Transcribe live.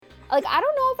Like, I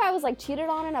don't know if I was like cheated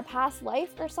on in a past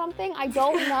life or something. I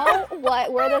don't know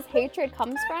where this hatred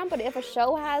comes from, but if a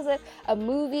show has it, a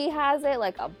movie has it,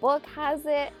 like a book has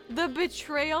it. The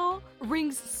betrayal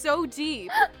rings so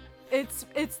deep. It's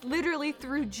literally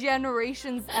through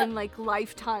generations and like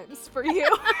lifetimes for you.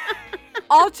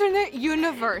 Alternate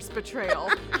universe betrayal.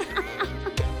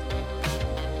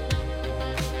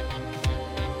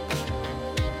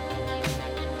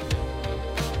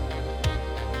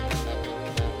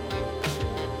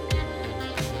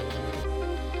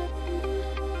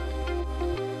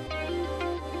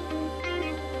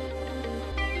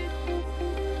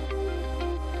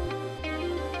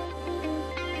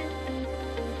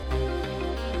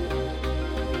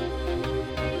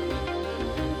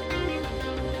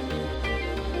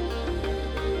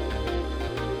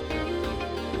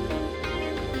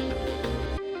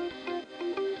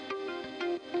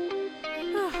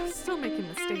 Still making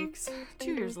mistakes.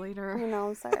 2 years later. I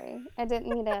know, sorry. I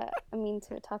didn't mean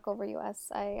to talk over you.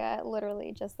 I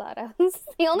literally just thought I was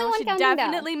the only one counting down. She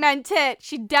definitely meant it.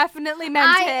 She definitely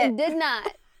meant it. I did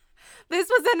not. This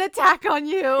was an attack on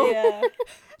you. Yeah.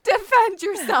 Defend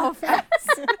yourself.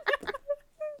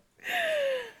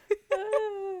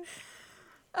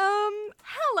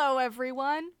 Hello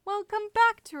everyone. Welcome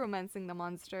back to Romancing the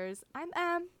Monsters. I'm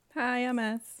Em. Hi, I'm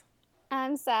S.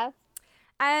 I'm Seth.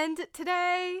 And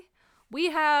today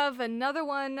we have another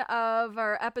one of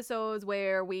our episodes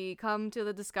where we come to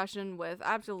the discussion with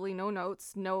absolutely no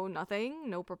notes, no nothing,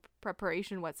 no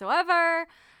preparation whatsoever.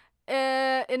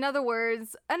 In other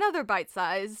words, another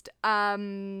bite-sized.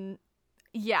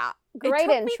 Yeah. Great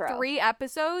intro. It took me 3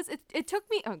 episodes. It took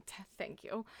me, thank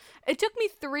you. It took me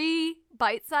 3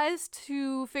 bite-sized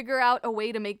to figure out a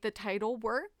way to make the title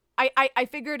work. I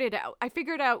figured it out. I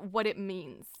figured out what it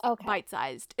means. Okay.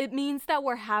 Bite-sized. It means that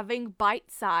we're having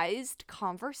bite-sized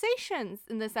conversations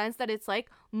in the sense that it's like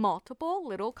multiple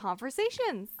little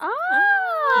conversations. Ah!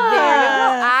 There you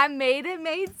go. I made it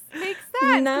make sense.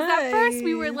 Because at first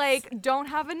we were Nice. like, don't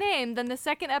have a name. Then the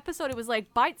second episode it was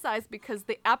like bite-sized because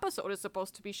the episode is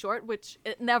supposed to be short, which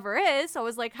it never is. So I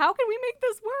was like, how can we make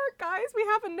this work, guys? We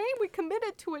have a name. We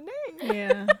committed to a name.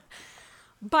 Yeah.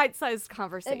 Bite-sized It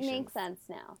conversations. makes sense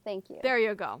now. Thank you. There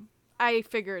you go. I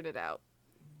figured it out.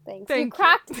 Thanks. Thank you you.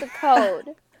 cracked the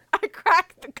code. I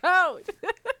cracked the code.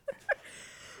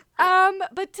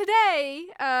 But today,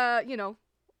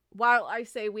 while I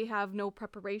say we have no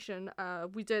preparation,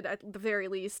 we did at the very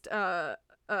least,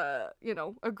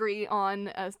 agree on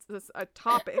a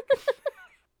topic.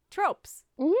 Tropes.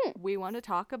 Mhm. We want to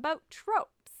talk about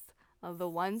tropes. The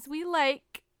ones we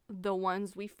like, the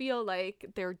ones we feel like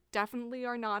there definitely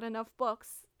are not enough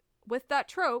books with that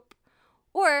trope,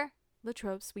 or the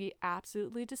tropes we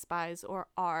absolutely despise or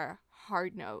are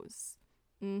hard-nosed.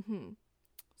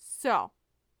 So,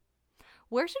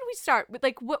 where should we start? With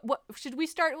what should we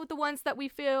start with the ones that we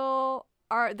feel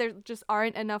are there just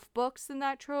aren't enough books in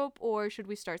that trope, or should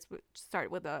we start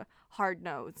with a hard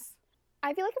nose?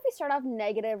 I feel like if we start off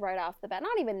negative right off the bat,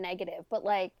 not even negative, but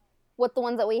like with the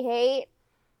ones that we hate,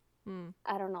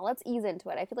 I don't know. Let's ease into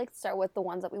it. I feel like start with the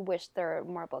ones that we wish there were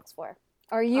more books for.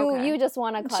 Or you just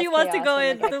want to cause She wants to chaos go from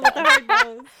in the with the get-go. hard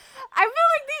nose. I feel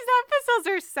like these episodes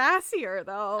are sassier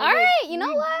though. All right, you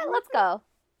know what? Let's go.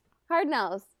 Hard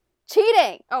nose.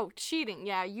 Cheating. Oh, cheating.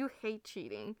 Yeah, you hate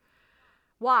cheating.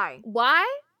 Why?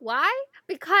 Why?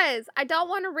 Because I don't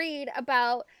want to read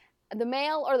about the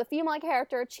male or the female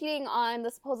character cheating on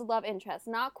the supposed love interest.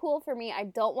 Not cool for me. I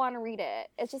don't want to read it.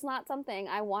 It's just not something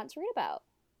I want to read about.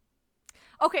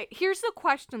 Okay, here's the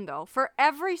question though. For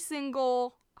every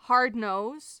single hard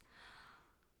nose,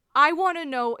 I want to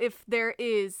know if there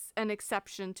is an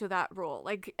exception to that rule.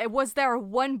 Like, was there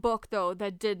one book though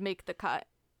that did make the cut?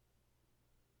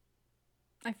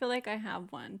 I feel like I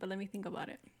have one, but let me think about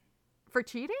it. For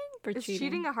cheating? Is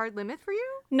cheating a hard limit for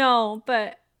you? No,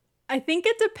 but I think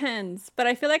it depends. But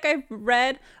I feel like I've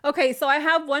read... Okay, so I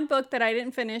have one book that I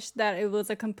didn't finish that it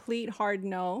was a complete hard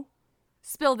no.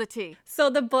 Spill the tea.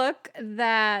 So the book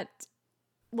that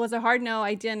was a hard no,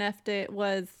 I DNF'd it,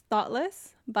 was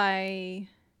Thoughtless by...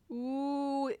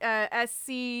 Ooh,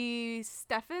 S.C.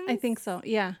 Steffens? I think so,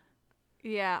 yeah.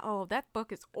 Yeah, oh, that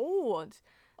book is old.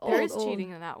 There is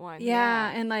cheating in that one.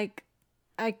 Yeah, and like...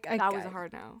 that was a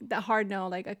hard no. The hard no,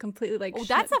 like I completely like... Oh,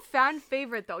 that's a fan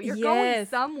favorite though. You're going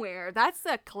somewhere. That's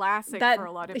a classic for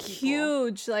a lot of people.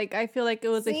 Huge. Like I feel like it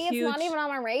was a huge... it's not even on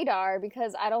my radar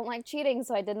because I don't like cheating,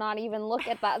 so I did not even look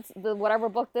at the whatever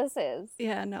book this is.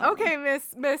 Yeah, no. Okay,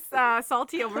 Miss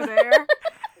Salty over there.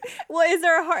 Well, is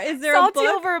there Salty a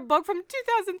book? over a book from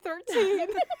 2013.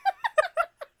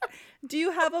 Do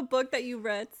you have a book that you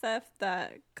read, Seth,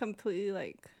 that completely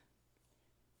like...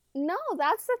 No,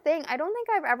 that's the thing. I don't think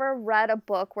I've ever read a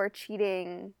book where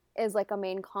cheating is like a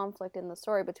main conflict in the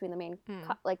story between the main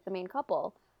like the main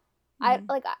couple. I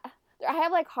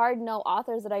have like hard no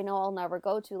authors that I know I'll never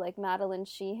go to, like Madeline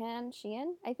Sheehan,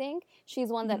 I think. She's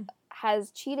one that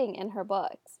has cheating in her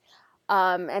books.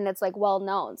 And it's like well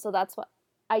known. So that's what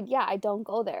I don't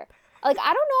go there. Like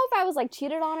I don't know if I was like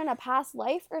cheated on in a past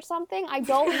life or something. I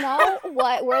don't know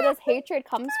where this hatred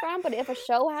comes from, but if a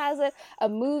show has it, a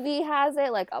movie has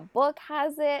it, like a book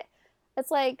has it,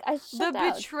 it's like I shut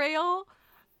down. Betrayal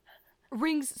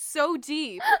rings so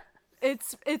deep.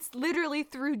 It's literally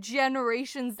through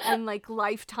generations and like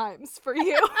lifetimes for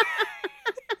you.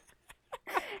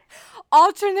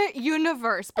 Alternate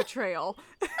universe betrayal.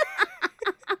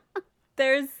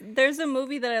 There's a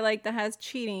movie that I like that has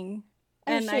cheating.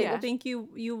 And I think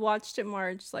you watched it,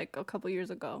 Marge, like a couple years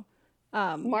ago.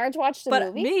 Marge watched a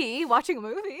movie? Me watching a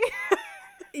movie?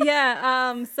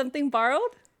 Yeah, Something Borrowed.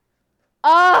 Oh,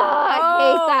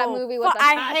 I hate that movie with a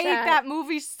passion. I hate that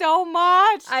movie so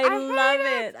much. I love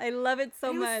it. I love it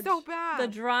so much. It was so bad. The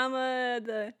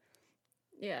drama,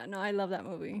 yeah, no, I love that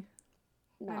movie.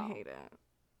 No. I hate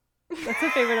it. That's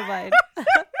a favorite of mine.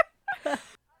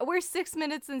 We're 6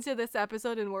 minutes into this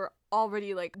episode and we're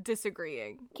already like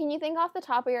disagreeing. Can you think off the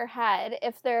top of your head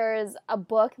if there's a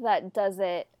book that does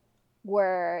it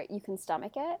where you can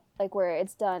stomach it? Like where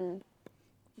it's done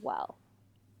well?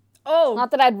 Oh. Not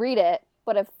that I'd read it,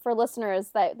 but if for listeners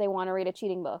that they want to read a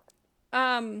cheating book.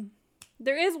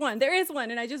 There is one,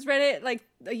 and I just read it like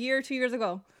a year or 2 years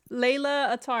ago.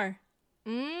 Layla Attar.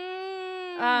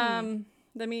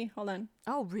 Let me, hold on.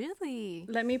 Oh, really?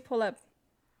 Let me pull up.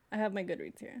 I have my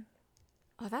Goodreads here.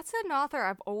 Oh, that's an author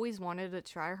I've always wanted to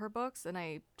try her books, and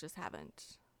I just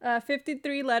haven't.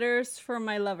 53 Letters from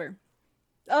My Lover.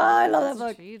 Oh, I love that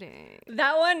book. Cheating.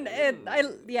 That one,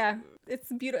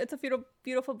 it's beautiful. It's a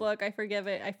beautiful book. I forgive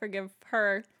it. I forgive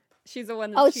her. She's the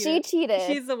one that cheated. She cheated.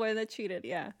 She's the one that cheated,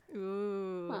 yeah.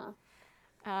 Ooh.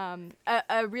 Huh.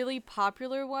 A really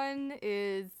popular one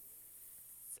is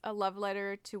A Love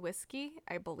Letter to Whiskey.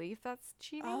 I believe that's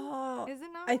cheating. Oh, is it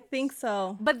not? I think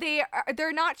so. But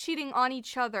they're not cheating on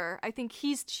each other. I think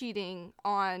he's cheating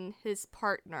on his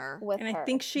partner with and her. I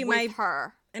think she with might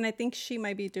her. And I think she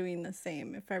might be doing the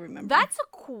same, if I remember. That's a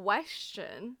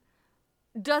question.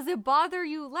 Does it bother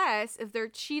you less if they're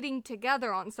cheating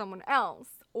together on someone else?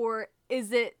 Or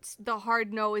is it the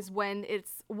hard no is when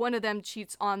it's one of them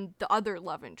cheats on the other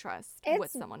love interest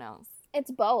with someone else?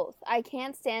 It's both. I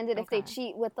can't stand it if they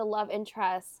cheat with the love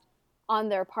interest on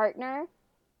their partner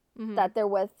that they're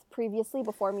with previously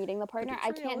before meeting the partner.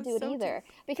 I can't do it either.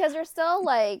 Because they're still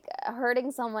like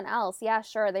hurting someone else. Yeah,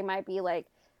 sure, they might be like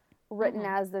written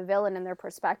as the villain in their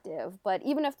perspective, but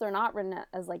even if they're not written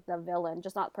as like the villain,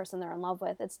 just not the person they're in love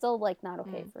with, it's still like not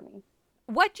okay for me.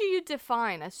 What do you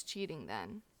define as cheating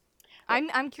then?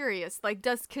 I'm curious. Like,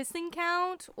 does kissing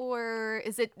count, or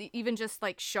is it even just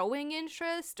like showing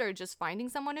interest, or just finding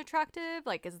someone attractive?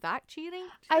 Like, is that cheating?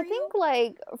 I think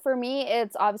like for me,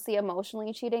 it's obviously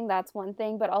emotionally cheating. That's one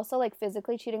thing, but also like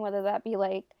physically cheating, whether that be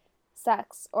like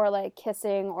sex or like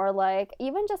kissing or like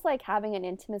even just like having an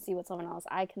intimacy with someone else.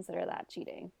 I consider that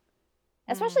cheating,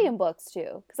 especially in books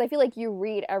too, because I feel like you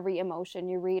read every emotion,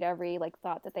 you read every like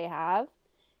thought that they have.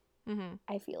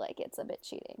 I feel like it's a bit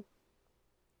cheating.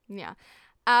 Yeah.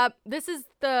 This is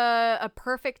a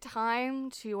perfect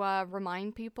time to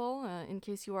remind people, in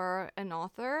case you are an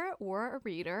author or a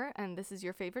reader, and this is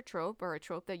your favorite trope or a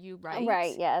trope that you write.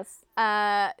 Right, yes.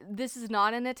 This is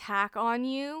not an attack on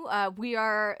you. We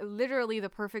are literally the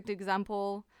perfect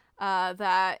example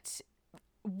that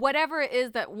whatever it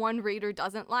is that one reader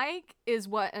doesn't like is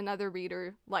what another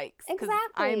reder likes. Exactly.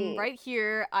 I'm right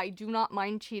here. I do not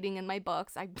mind cheating in my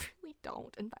books. I really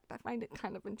don't. In fact, I find it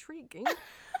kind of intriguing.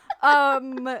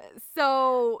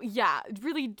 So yeah,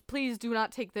 really, please do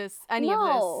not take this of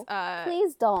this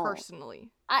please don't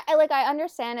personally. I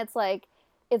understand it's like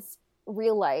it's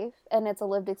real life and it's a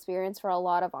lived experience for a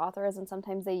lot of authors, and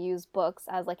sometimes they use books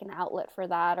as like an outlet for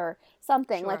that or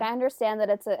something. Sure. Like I understand that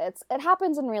it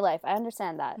happens in real life. I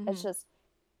understand that. It's just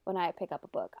when I pick up a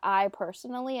book, I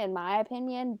personally, in my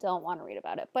opinion, don't want to read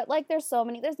about it. But like there's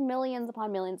millions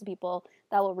upon millions of people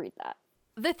that will read that.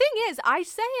 The thing is, I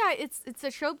say it's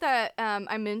a trope that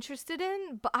I'm interested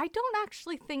in, but I don't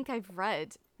actually think I've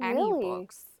read any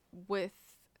books with,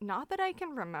 not that I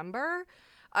can remember.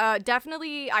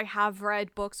 Definitely I have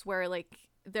read books where like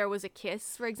there was a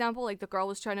kiss, for example, like the girl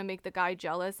was trying to make the guy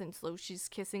jealous and so she's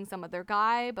kissing some other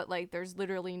guy, but like there's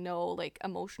literally no like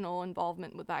emotional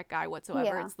involvement with that guy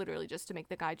whatsoever. It's literally just to make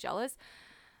the guy jealous.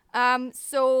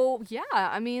 So yeah,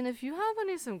 I mean, if you have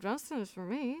any suggestions for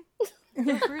me,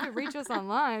 feel free to reach us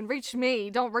online. Reach me.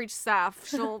 Don't reach Saf.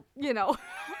 She'll,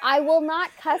 I will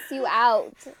not cuss you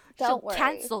out. Don't worry. She'll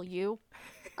cancel you.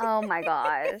 Oh my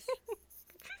gosh.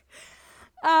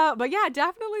 But yeah,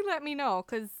 definitely let me know,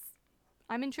 because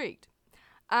I'm intrigued.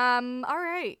 All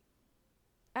right.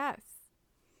 S,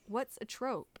 what's a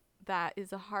trope that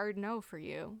is a hard no for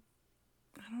you?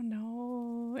 I don't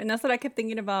know. And that's what I kept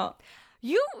thinking about.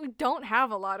 You don't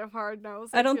have a lot of hard no's.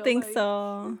 I don't think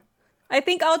so. I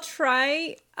think I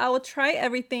will try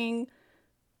everything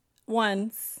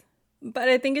once, but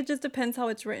I think it just depends how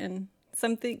it's written.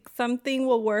 Something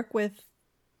will work with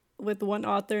one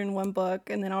author in one book,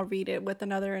 and then I'll read it with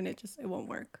another, and it won't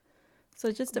work. So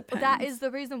it just depends. That is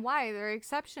the reason why there are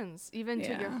exceptions, even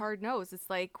to your hard no's. It's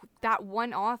like that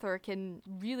one author can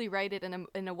really write it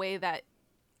in a way that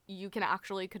you can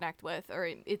actually connect with, or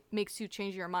it makes you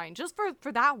change your mind just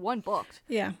for that one book.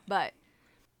 Yeah. But,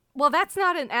 well, that's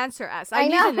not an answer, S. I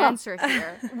need an answer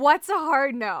here. What's a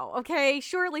hard no? Okay,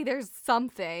 surely there's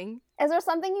something. Is there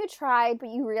something you tried but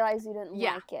you realized you didn't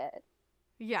like it?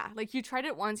 Yeah, like you tried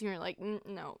it once and you're like,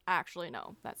 no, actually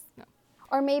no, that's no.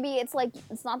 Or maybe it's like,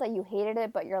 it's not that you hated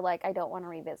it, but you're like, I don't want to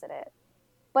revisit it.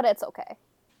 But it's okay.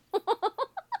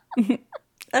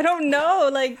 I don't know.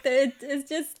 Like, it's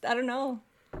just, I don't know.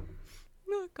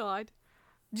 Oh, God.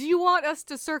 Do you want us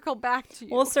to circle back to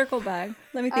you? We'll circle back.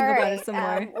 Let me think about it some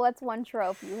more. What's one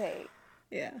trope you hate?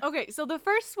 Yeah. Okay, so the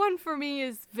first one for me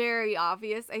is very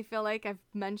obvious. I feel like I've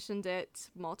mentioned it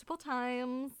multiple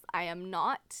times. I am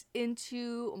not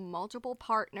into multiple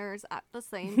partners at the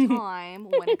same time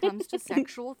when it comes to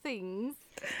sexual things.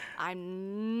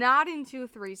 I'm not into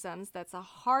threesomes. That's a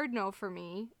hard no for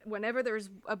me. Whenever there's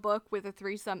a book with a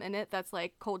threesome in it, that's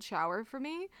like cold shower for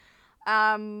me.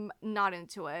 Not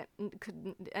into it.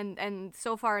 And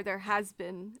so far there has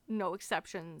been no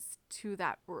exceptions to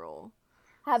that rule.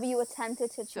 Have you attempted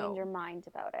to change your mind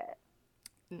about it?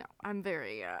 No, I'm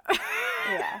very,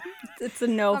 yeah. It's a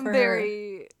no for her. I'm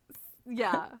very,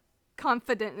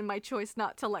 confident in my choice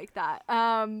not to like that.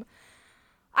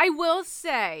 I will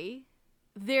say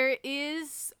there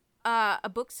is a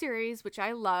book series which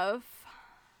I love.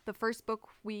 The first book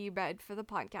we read for the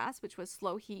podcast, which was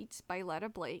Slow Heat by Letta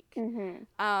Blake. Mm-hmm.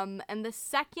 And the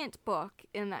second book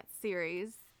in that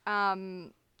series,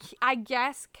 I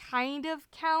guess kind of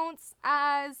counts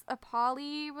as a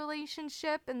poly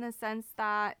relationship in the sense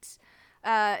that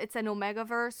it's an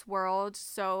Omegaverse world.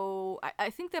 So I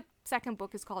think the second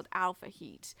book is called Alpha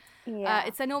Heat. Yeah.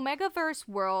 It's an Omegaverse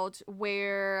world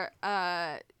where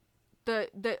our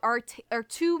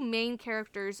two main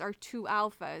characters are two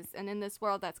alphas, and in this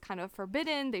world that's kind of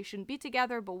forbidden. They shouldn't be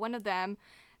together, but one of them,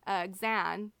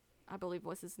 Xan, I believe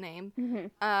was his name.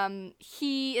 Mm-hmm.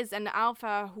 He is an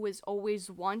alpha who has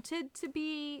always wanted to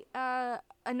be an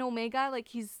omega. Like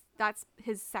that's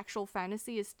his sexual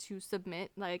fantasy, is to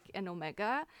submit like an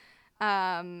omega.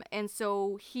 And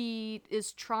so he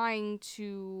is trying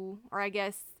to, or I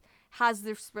guess has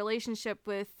this relationship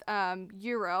with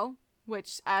Euro,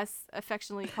 which S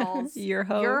affectionately calls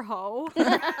Yerho.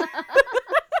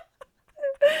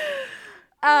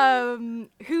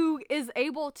 Who is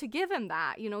able to give him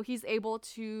that. He's able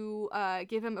to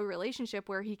give him a relationship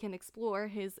where he can explore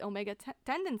his omega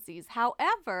tendencies.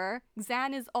 However,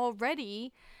 Xan is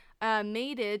already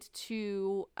mated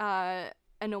to an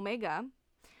omega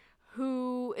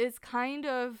who is kind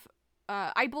of,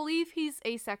 I believe he's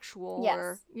asexual. Yes.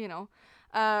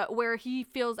 Or, where he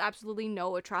feels absolutely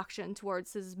no attraction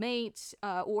towards his mate,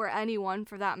 or anyone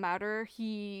for that matter.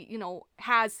 He,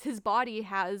 his body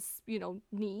has,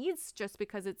 needs just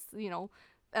because it's,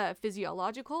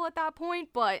 physiological at that point,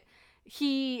 but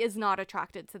he is not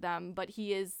attracted to them. But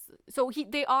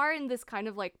they are in this kind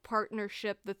of like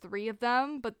partnership, the three of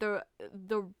them, but the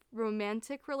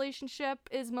romantic relationship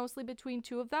is mostly between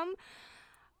two of them.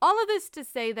 All of this to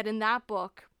say that in that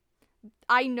book,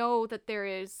 I know that there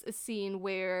is a scene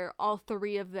where all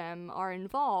three of them are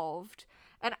involved,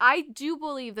 and I do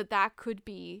believe that could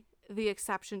be the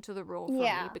exception to the rule for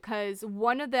me, because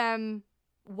one of them,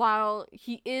 while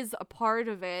he is a part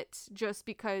of it just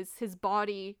because his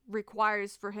body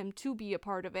requires for him to be a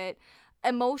part of it,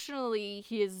 emotionally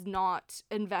he is not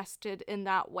invested in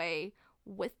that way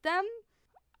with them.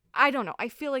 I don't know. I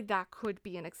feel like that could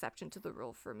be an exception to the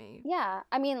rule for me. Yeah.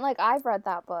 I mean, like, I've read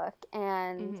that book,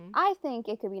 and I think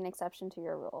it could be an exception to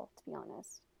your rule, to be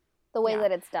honest. The way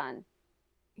that it's done.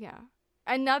 Yeah.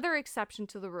 Another exception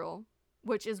to the rule,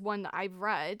 which is one that I've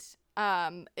read,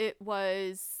 it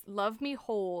was Love Me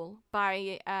Whole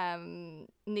by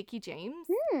Nikki James.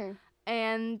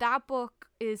 And that book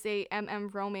is a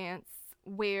MM romance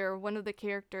where one of the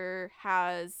character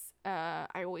has,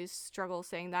 I always struggle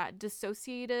saying that,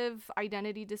 dissociative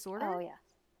identity disorder. Oh, yeah.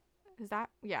 Is that?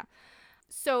 Yeah.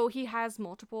 So he has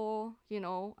multiple,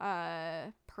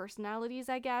 personalities,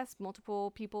 I guess,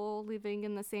 multiple people living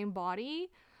in the same body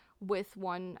with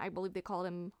one, I believe they call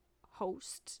him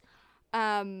host.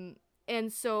 And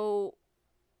so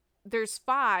there's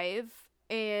 5,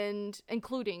 and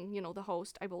including, the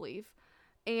host, I believe.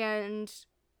 And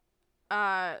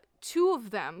 2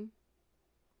 of them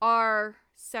are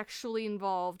sexually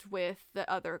involved with the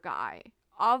other guy.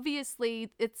 Obviously,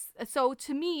 so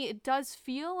to me, it does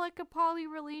feel like a poly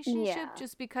relationship,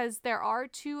 just because there are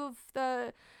 2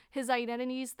 of his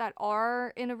identities that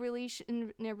are in a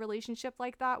relationship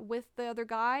like that with the other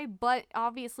guy, but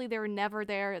obviously they're never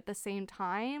there at the same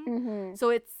time. Mm-hmm.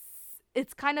 So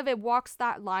it's kind of, it walks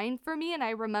that line for me. And I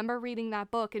remember reading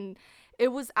that book, and it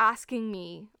was asking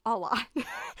me a lot.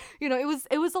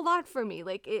 It was a lot for me.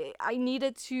 Like, I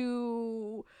needed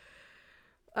to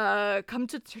come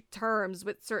to terms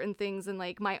with certain things and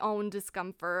like my own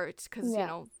discomfort, because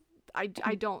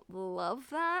I don't love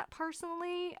that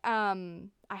personally.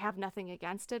 I have nothing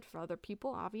against it for other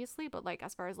people, obviously, but like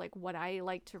as far as like what I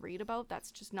like to read about,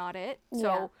 that's just not it.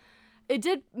 So it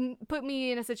did put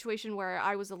me in a situation where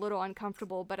I was a little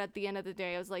uncomfortable, but at the end of the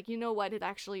day I was like, you know what, it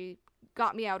actually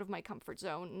got me out of my comfort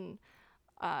zone,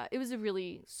 and it was a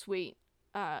really sweet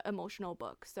emotional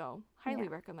book, so highly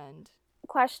recommend.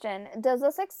 Question, does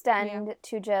this extend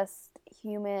to just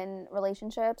human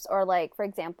relationships, or like, for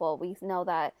example, we know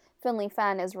that Finley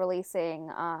Fen is releasing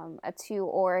a 2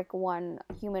 orc 1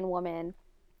 human woman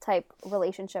type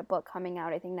relationship book coming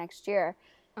out, I think, next year.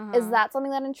 Is that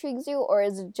something that intrigues you, or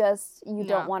is it just you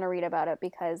don't want to read about it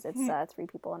because it's 3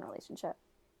 people in a relationship?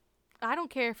 I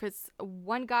don't care if it's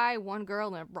 1 guy, 1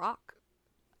 girl, and a rock.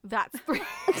 That's 3.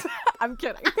 I'm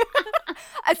kidding.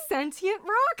 A sentient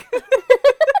rock?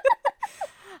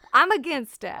 I'm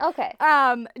against it. Okay.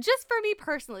 Just for me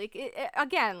personally,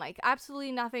 again, like,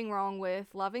 absolutely nothing wrong with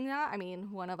loving that. I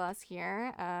mean, one of us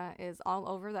here is all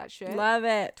over that shit. Love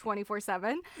it.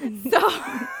 24/7. So,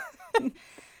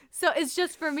 so it's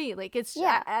just for me. Like, it's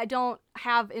I don't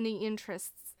have any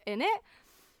interests in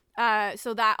it.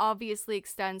 So that obviously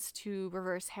extends to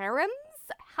reverse harems.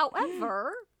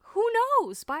 However, who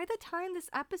knows? By the time this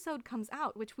episode comes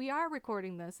out, which we are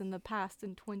recording this in the past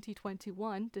in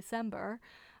 2021, December,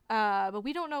 but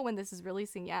we don't know when this is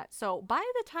releasing yet. So by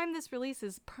the time this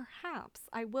releases, perhaps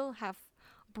I will have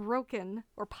broken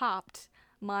or popped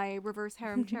my reverse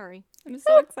harem cherry. I'm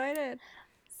so excited.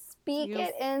 Speak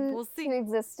it into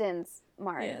existence,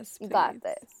 Mark. Yes, you got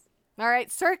this. All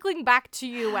right, circling back to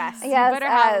you, Wes. Yes, you better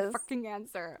have a fucking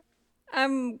answer.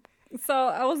 So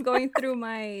I was going through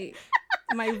my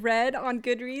read on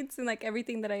Goodreads and like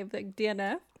everything that I've like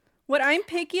DNF. What I'm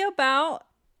picky about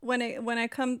when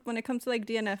it comes to like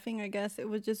DNFing, I guess it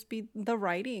would just be the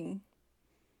writing.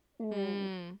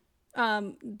 The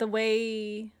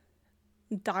way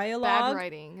dialogue. Bad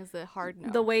writing is a hard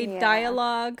no. The way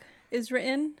dialogue is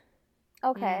written.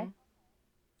 Okay.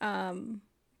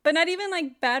 But not even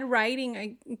like bad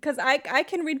writing, because I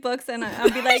can read books and I'll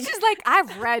be like, she's like,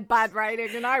 I've read bad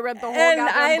writing and I read the whole and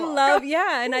goddamn book.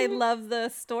 I love the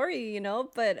story,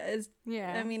 but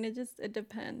I mean, it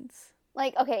depends.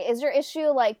 Like, okay, is your issue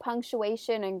like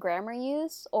punctuation and grammar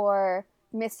use, or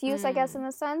misuse, I guess, in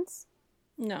a sense?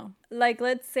 No. Like,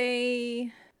 let's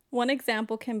say one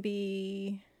example can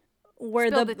be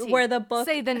where the book.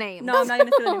 Say the name. No, I'm not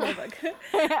gonna say the name of the book.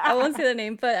 I won't say the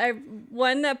name, but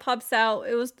one that pops out.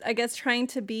 It was, I guess, trying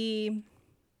to be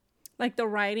like the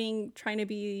writing, trying to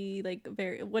be like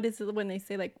very. What is it when they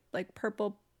say like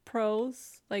purple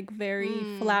prose, like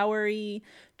very flowery,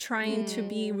 trying to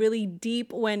be really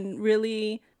deep when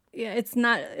really. Yeah, it's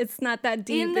not that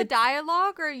deep. In the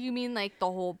dialogue, or you mean like the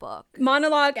whole book?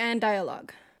 Monologue and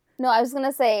dialogue. No, I was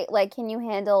gonna say, like, can you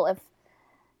handle if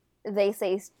they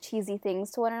say cheesy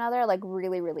things to one another, like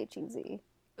really, really cheesy?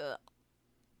 Ugh.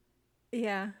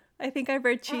 Yeah, I think I've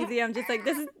read cheesy. I'm just like,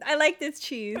 I like this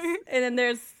cheese, and then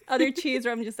there's other cheese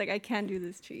where I'm just like, I can't do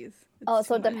this cheese.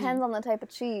 So it depends on the type of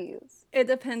cheese. It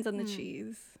depends on the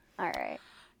cheese. All right.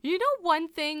 You know, one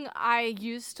thing I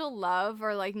used to love,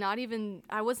 or like not even,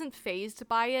 I wasn't fazed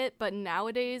by it, but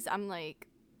nowadays I'm like,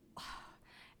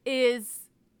 is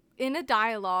in a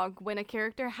dialogue when a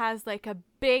character has like a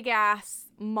big ass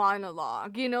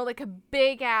monologue, like a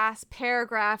big ass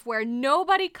paragraph where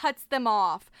nobody cuts them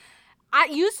off. I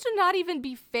used to not even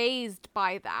be fazed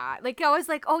by that. Like, I was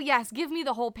like, oh yes, give me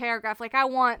the whole paragraph. Like, I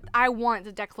want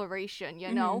the declaration,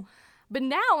 But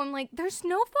now I'm like, there's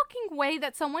no fucking way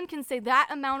that someone can say that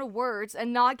amount of words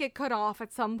and not get cut off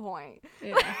at some point.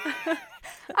 Yeah. I'm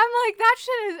like, that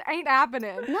shit ain't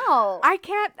happening. No. I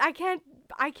can't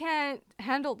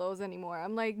handle those anymore.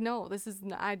 I'm like, no,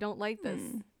 I don't like this.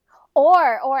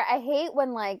 Or I hate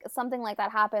when like something like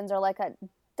that happens, or like a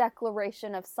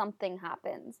declaration of something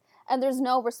happens and there's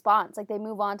no response. Like they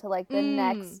move on to like the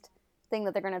next thing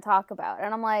that they're going to talk about.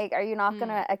 And I'm like, are you not going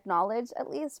to acknowledge at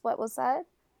least what was said?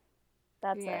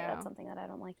 That's something that I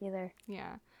don't like either.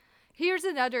 Yeah. Here's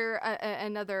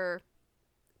another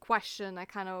question that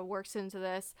kind of works into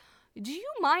this. Do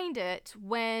you mind it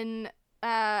when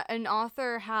an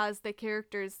author has the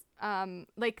characters,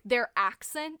 like their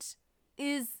accent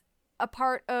is a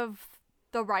part of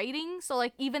the writing? So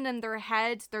like even in their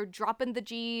heads, they're dropping the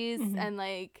G's and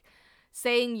like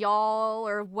saying y'all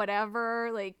or whatever.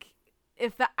 Like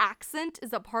if the accent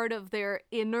is a part of their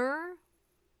inner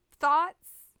thoughts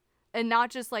and not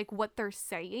just like what they're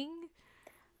saying,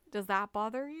 does that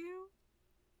bother you?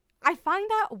 I find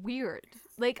that weird.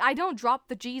 Like I don't drop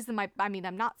the G's in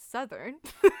I'm not Southern.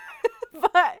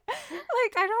 But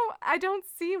like I don't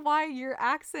see why your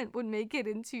accent would make it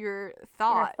into your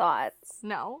thoughts. Your thoughts.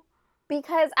 No.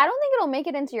 Because I don't think it'll make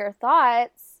it into your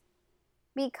thoughts,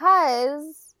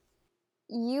 because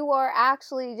you are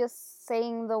actually just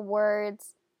saying the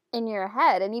words in your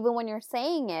head. And even when you're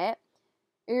saying it,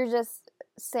 you're just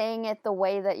saying it the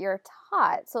way that you're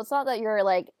taught. So it's not that you're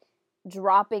like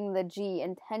dropping the G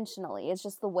intentionally. It's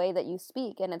just the way that you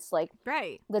speak, and it's like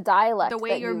right, the dialect, the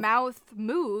way your mouth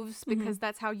moves, because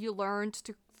that's how you learned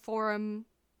to form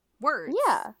words.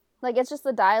 Yeah, like it's just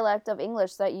the dialect of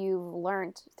English that you've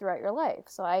learned throughout your life.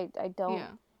 So I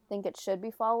don't think it should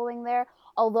be following there.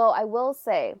 Although I will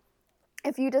say,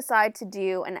 if you decide to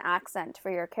do an accent for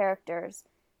your characters,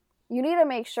 you need to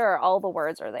make sure all the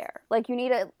words are there. Like you need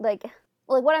to like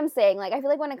what I'm saying, like I feel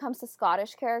like when it comes to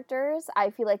Scottish characters,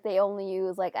 I feel like they only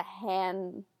use like a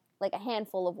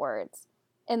handful of words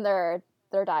in their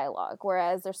dialogue,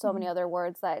 whereas there's so many other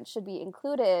words that should be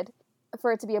included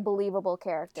for it to be a believable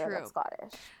character that's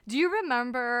Scottish. Do you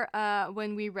remember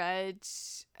when we read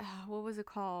what was it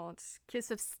called,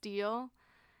 Kiss of Steel,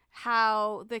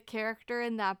 how the character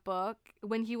in that book,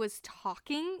 when he was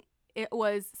talking, it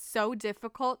was so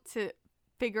difficult to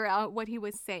figure out what he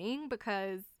was saying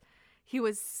because he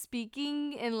was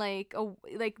speaking in like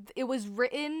it was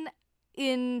written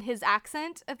in his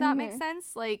accent, if that makes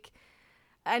sense. Like,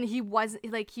 and he was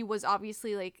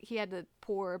obviously like he had a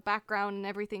poor background and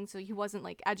everything, so he wasn't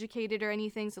like educated or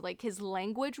anything. So like his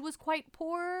language was quite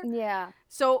poor. Yeah.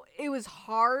 So it was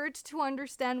hard to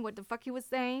understand what the fuck he was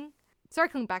saying.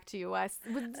 Circling back to you, Wes.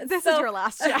 This is your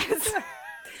last chance.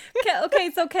 Okay,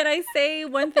 so can I say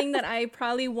one thing that I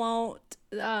probably won't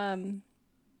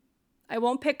I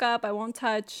won't pick up, I won't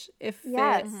touch if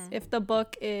the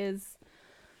book is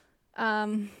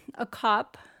a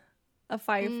cop, a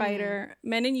firefighter,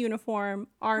 men in uniform,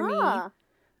 army.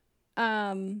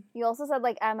 You also said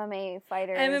like MMA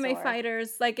fighters. MMA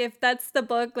fighters, like if that's the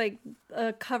book, like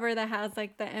a cover that has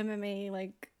like the MMA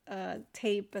like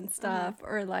tape and stuff,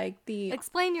 or like the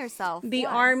explain yourself, the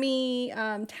army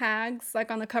tags like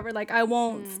on the cover, like I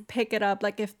won't pick it up,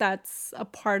 like if that's a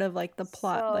part of like the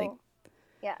plot. So, like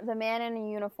yeah, the man in a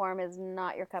uniform is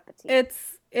not your cup of tea.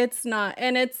 It's not,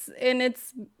 and it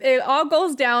all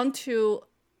goes down to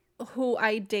who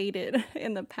I dated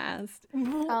in the past.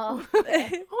 Oh.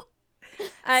 Spill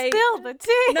the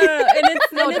tea. No,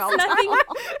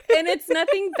 and it's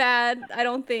nothing bad, I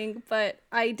don't think, but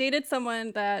I dated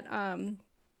someone that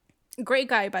great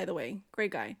guy, by the way,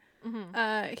 great guy.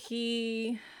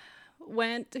 He's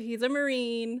a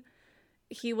Marine.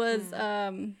 He was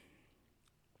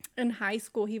in high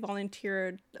school. He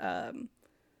volunteered to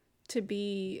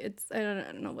be, I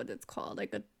don't know what it's called,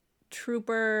 like a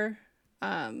trooper.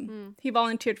 He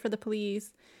volunteered for the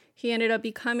police. He ended up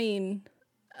becoming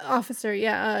officer,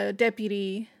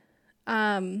 deputy.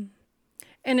 And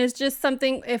it's just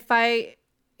something,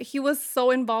 he was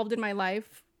so involved in my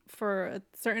life for a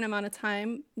certain amount of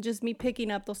time, just me picking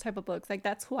up those type of books, like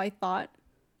that's who I thought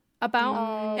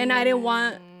about. And I didn't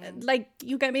want, like,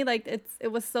 you get me, like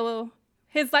it was so,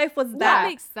 his life was that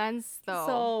makes sense though.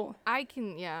 So I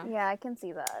can I can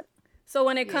see that. So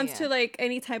when it comes to like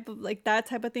any type of like that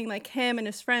type of thing, like him and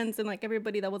his friends and like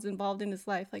everybody that was involved in his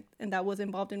life, like, and that was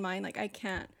involved in mine, like I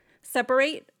can't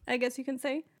separate, I guess you can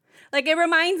say. Like it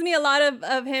reminds me a lot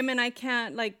of him, and I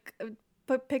can't like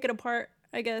pick it apart,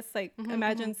 I guess. Like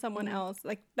imagine someone else.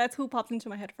 Like that's who pops into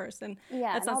my head first, and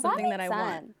that's not something that I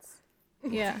want.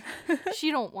 Yeah.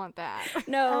 She don't want that.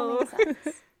 No.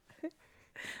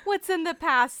 What's in the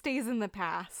past stays in the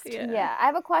past. Yeah, I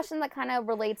have a question that kind of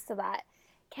relates to that.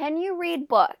 Can you read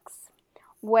books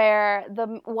where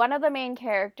one of the main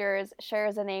characters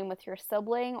shares a name with your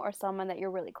sibling or someone that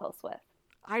you're really close with?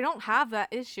 I don't have that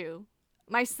issue.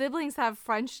 My siblings have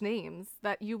French names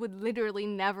that you would literally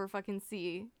never fucking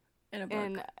see In a book.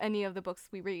 in any of the books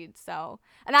we read. So,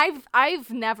 and I've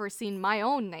never seen my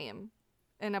own name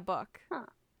in a book. Huh.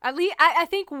 At least I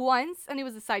think once, and it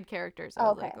was a side character. So I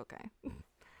was Okay. like, okay.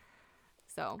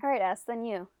 So All right, S, then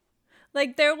you.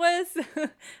 Like there was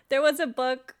a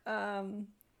book,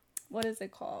 what is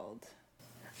it called?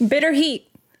 Bitter Heat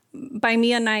by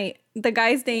Mia Knight. The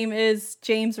guy's name is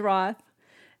James Roth.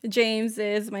 James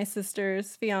is my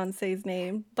sister's fiance's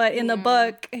name, but in the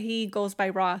book he goes by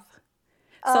Roth.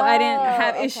 So I didn't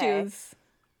have okay. issues.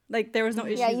 Like there was no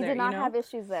issues Yeah, you there, did not you know? have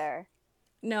issues there.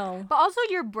 No. but also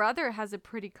your brother has a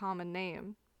pretty common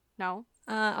name. No?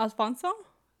 Alfonso?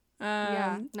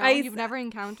 Yeah. No, I- you've never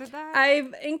encountered that?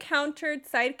 I've encountered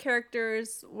side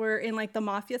characters were in like the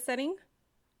mafia setting,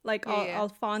 like Yeah.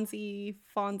 Alfonsi,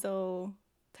 Fonzo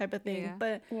type of thing. Yeah.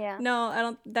 But Yeah. no, I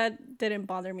don't. That didn't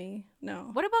bother me. No.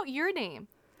 What about your name?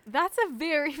 That's a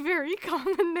very, very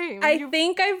common name. I You've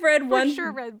think I've read for one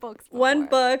sure read books before. one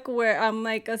book where I'm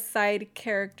like a side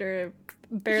character,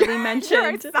 barely mentioned.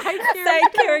 You're a side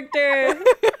Side character.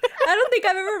 I don't think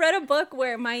I've ever read a book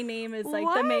where my name is like the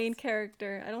What? main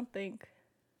character. I don't think.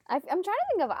 I'm trying to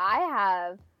think if I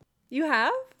have. You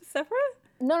have, Sephora?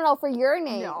 No, for your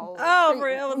name. No. Oh, for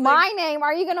real? My name,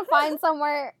 are you going to find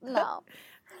somewhere? No.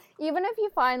 Even if you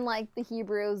find, like, the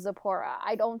Hebrew Zipporah,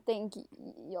 I don't think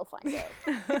you'll find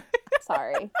it.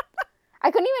 Sorry. I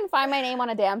couldn't even find my name on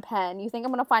a damn pen. You think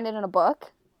I'm going to find it in a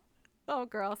book? Oh,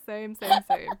 girl, same.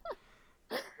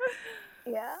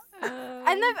 Yeah.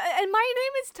 And my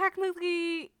name is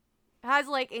technically has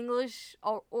like English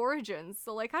origins,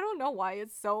 so like I don't know why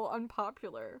it's so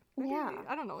unpopular. Maybe, Yeah.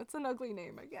 I don't know. It's an ugly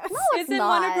name, I guess. No, it's Isn't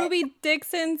one of not. Ruby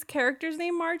Dixon's characters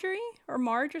named Marjorie or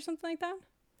Marge or something like that?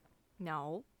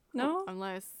 No, No,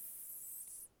 unless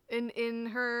in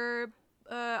her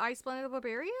I Splendid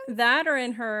Barbarian. that or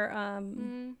in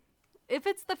her If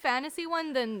it's the fantasy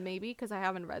one, then maybe because I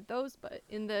haven't read those. But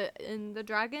in the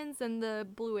dragons and the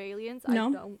blue aliens, No.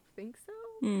 I don't think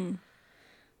so.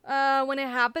 When it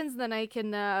happens, then I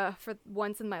can, for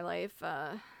once in my life,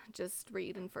 just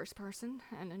read in first person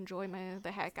and enjoy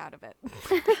the heck out of it.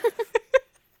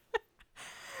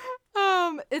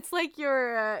 It's like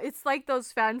it's like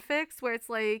those fanfics where it's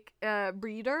like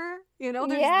breeder, you know,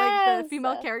 there's like the Yes.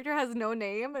 female character has no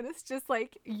name and it's just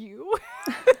like you,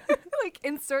 like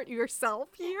insert yourself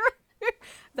here.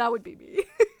 That would be me.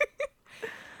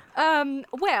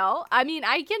 Well, I mean,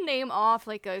 I can name off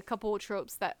like a couple of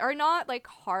tropes that are not like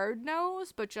hard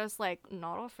nosed, but just like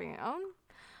not a fan.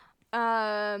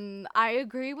 I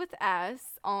agree with S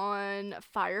on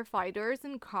firefighters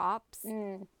and cops.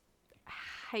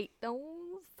 Hate those.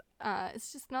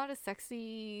 It's just not a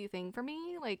sexy thing for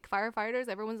me. Like firefighters,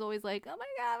 everyone's always like, "Oh my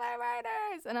god,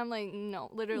 firefighters!" And I'm like, no,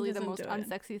 literally the Doesn't most do it.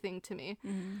 unsexy thing to me.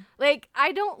 Like,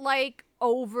 I don't like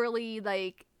overly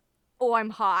like, oh, I'm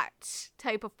hot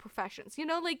type of professions. You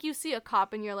know, like you see a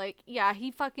cop and you're like, yeah, he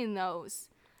fucking knows.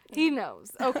 He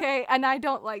knows, okay? And I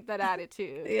don't like that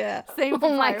attitude. Yeah. Same for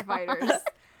Oh my firefighters.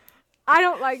 I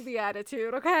don't like the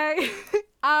attitude, okay?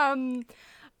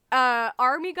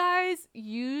 Army guys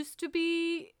used to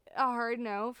be a hard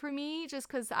no for me just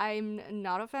because I'm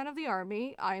not a fan of the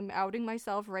army. I'm outing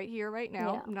myself right here, right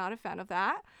now. Yeah. I'm not a fan of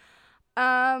that.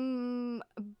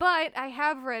 But I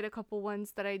have read a couple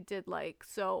ones that I did like,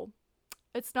 so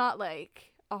it's not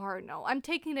like a hard no. I'm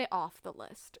taking it off the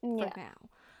list for Yeah.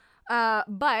 now.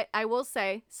 But I will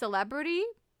say celebrity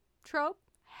trope,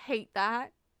 hate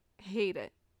that. Hate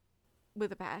it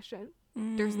with a passion.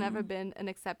 There's never been an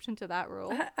exception to that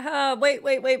rule.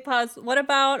 Wait, pause. What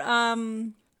about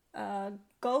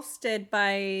Ghosted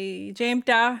by J.M.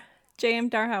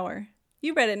 Darhauer?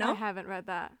 You read it, no? I haven't read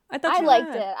that. thought I you liked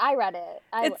had. it. I read it.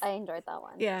 It's- I enjoyed that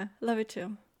one. Yeah, love it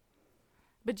too.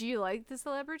 But do you like the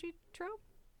celebrity trope?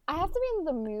 I have to be in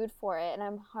the mood for it, and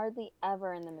I'm hardly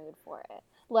ever in the mood for it.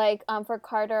 Like, for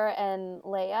Carter and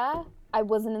Leia, I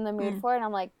wasn't in the mood for it, and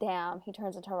I'm like, damn, he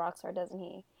turns into a rock star, doesn't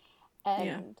he? And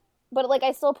Yeah. But, like,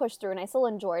 I still pushed through, and I still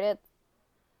enjoyed it.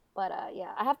 But,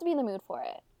 yeah, I have to be in the mood for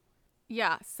it.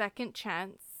 Yeah, Second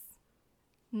Chance.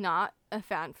 Not a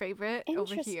fan favorite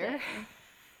over here. Interesting.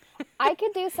 I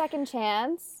could do Second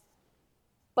Chance,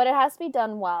 but it has to be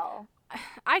done well.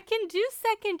 I can do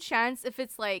Second Chance if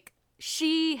it's like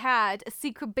she had a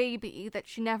secret baby that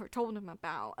she never told him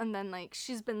about, and then like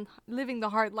she's been living the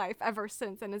hard life ever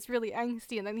since, and it's really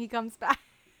angsty, and then he comes back.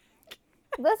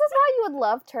 This is why you would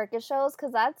love Turkish shows,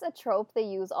 because that's a trope they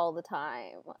use all the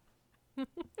time.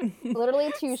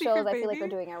 Literally 2 Secret shows I feel like baby? are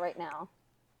doing it right now.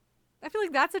 I feel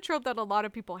like that's a trope that a lot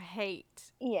of people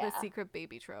hate. Yeah. The secret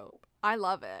baby trope. I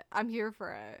love it. I'm here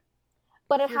for it.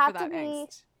 But it Here for had to that be...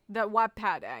 angst. That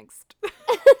Wattpad angst.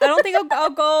 I don't think I'll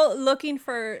go looking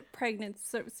for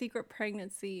secret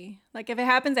pregnancy. Like, if it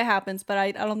happens, it happens. But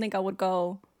I don't think I would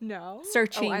go No.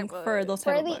 searching for those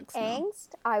type For of the books. No. angst,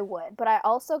 I would. But I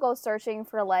also go searching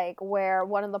for, like, where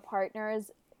one of the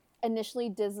partners initially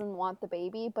doesn't want the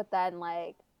baby, but then,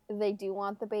 like, they do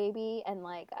want the baby, and,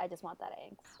 like, I just want that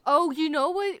angst. Oh, you know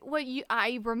what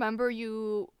I remember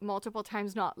you multiple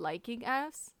times not liking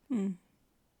us?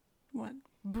 What?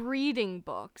 Breeding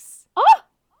books. Oh!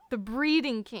 The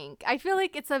breeding kink. I feel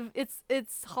like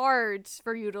it's hard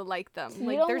for you to like them. You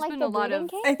Like don't there's like been the a lot breeding of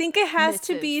kink? I think it has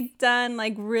to Misses. be done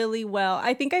like really well.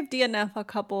 I think I've DNF a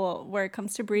couple where it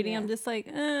comes to breeding. Yeah. I'm just like,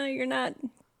 you're not.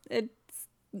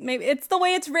 Maybe it's the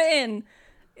way it's written.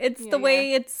 It's the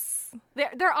way it's.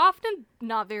 they're often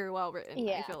not very well written, I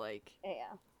Yeah. feel like.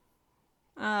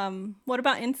 Yeah. What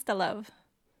about Insta Love?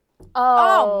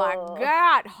 Oh my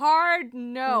god, hard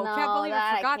no. Can't believe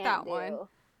I forgot can't that do. one.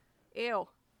 Ew.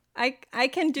 I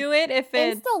can do it if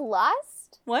it's Insta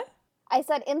lust? what? I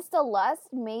said insta lust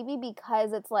maybe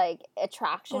because it's like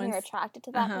attraction, you're attracted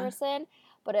to that person.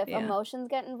 But if emotions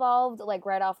get involved, like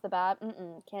right off the bat,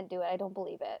 can't do it. I don't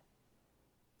believe it.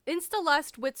 Insta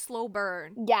lust with slow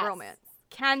burn Yes. romance.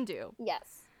 Can do.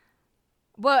 Yes.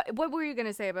 What were you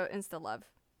gonna say about Insta love?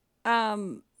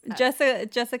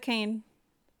 Jessica Kane.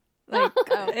 Like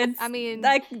it's. I mean,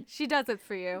 like she does it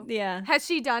for you. yeah. Has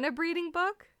she done a breeding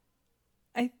book?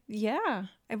 I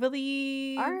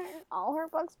believe. Aren't all her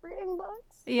books breeding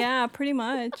books? Yeah, pretty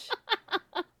much.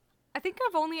 I think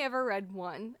I've only ever read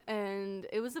one, and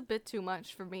it was a bit too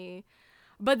much for me.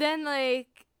 But then,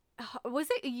 like, was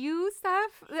it you,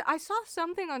 Steph? I saw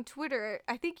something on Twitter.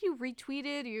 I think you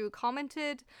retweeted, you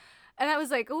commented, and I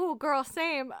was like, "Oh, girl,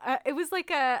 same." It was like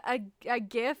a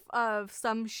gif of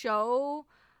some show,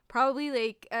 probably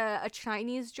like a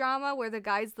Chinese drama where the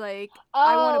guy's like,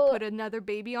 "I want to put another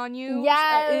baby on you,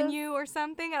 in you, or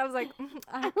something." And I was like,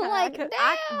 I'm like, damn.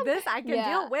 I can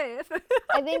deal with."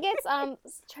 I think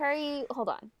it's Cherry. Hold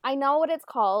on, I know what it's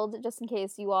called. Just in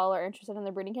case you all are interested in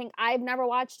the Breeding King, I've never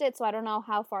watched it, so I don't know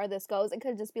how far this goes. It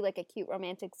could just be like a cute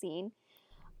romantic scene.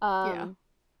 Yeah.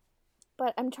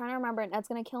 But I'm trying to remember, and that's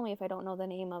gonna kill me if I don't know the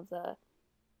name of the.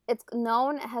 It's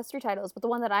known, it has 3 titles, but the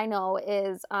one that I know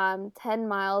is 10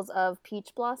 Miles of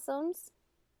Peach Blossoms.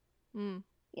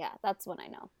 Yeah, that's one I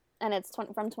know. And it's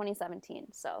from 2017,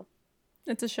 so.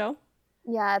 It's a show.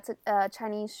 Yeah, it's a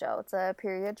Chinese show. It's a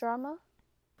period drama.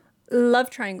 Love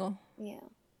Triangle. Yeah.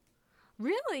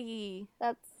 Really?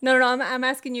 That's... No. I'm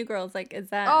asking you girls. Like, is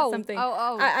that something?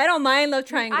 Oh. I don't mind Love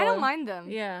Triangle. I don't mind them.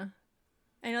 Yeah.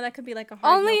 I know that could be like a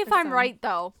hard Only no if for I'm some. right,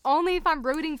 though. Only if I'm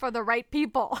rooting for the right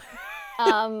people.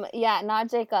 yeah,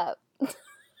 not Jacob.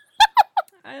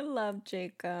 I love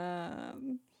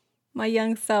Jacob. My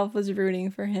young self was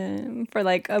rooting for him for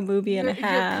like a movie and a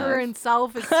half. Your current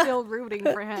self is still rooting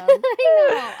for him. I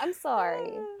know. I'm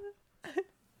sorry.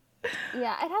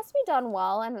 Yeah, it has to be done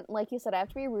well, and like you said, I have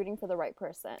to be rooting for the right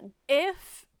person.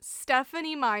 If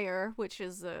Stephanie Meyer, which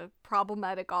is a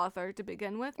problematic author to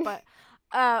begin with, but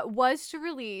was to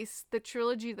release the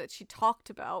trilogy that she talked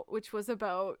about, which was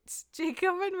about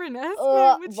Jacob and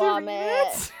Renesmee, would you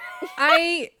read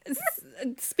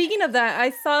it? Speaking of that, I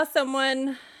saw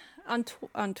someone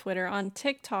on Twitter, on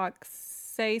TikTok,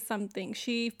 say something.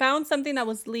 She found something that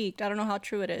was leaked. I don't know how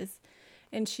true it is.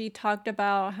 And she talked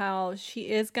about how she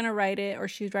is going to write it, or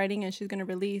she's writing and she's going to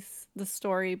release the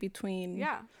story between.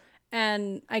 Yeah.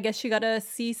 And I guess she got a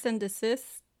cease and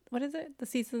desist. What is it? The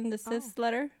cease and desist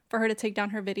letter for her to take down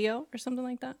her video or something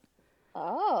like that.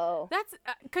 Oh. That's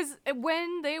because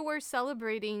when they were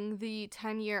celebrating the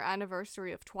 10-year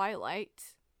anniversary of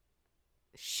Twilight,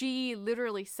 she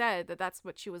literally said that that's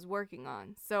what she was working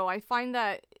on. So I find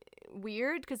that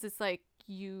weird because it's like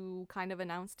you kind of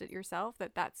announced it yourself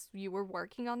that you were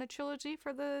working on a trilogy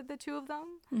for the two of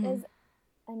them. Is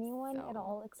anyone at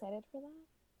all excited for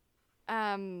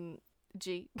that?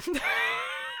 G.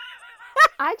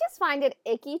 I just find it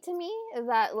icky to me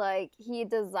that, like, he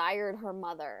desired her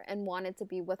mother and wanted to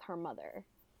be with her mother.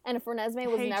 And if Renesmee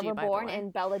was never born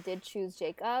and Bella did choose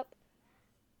Jacob,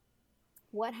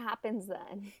 what happens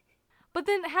then? But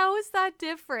then how is that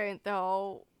different,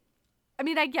 though? I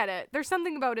mean, I get it. There's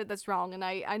something about it that's wrong, and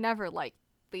I never liked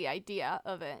the idea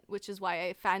of it, which is why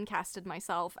I fan casted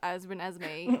myself as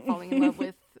Renesmee falling in love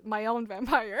with my own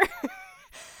vampire.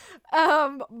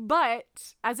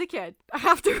 But as a kid, I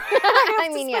have to.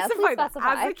 Yes, please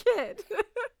specify. As a kid.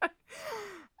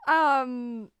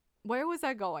 Where was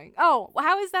that going? Oh,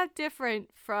 how is that different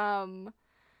from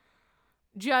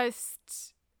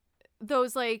just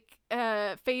those like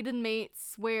fated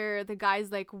mates where the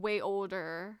guy's like way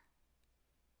older?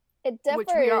 It differs. Which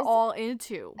we are all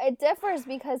into. It differs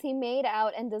because he made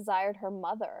out and desired her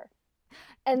mother.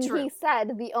 And True. he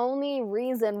said the only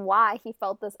reason why he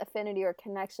felt this affinity or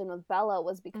connection with Bella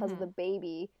was because of the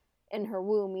baby in her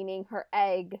womb, meaning her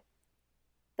egg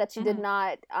that she did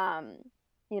not,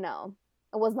 it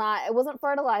wasn't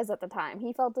fertilized at the time.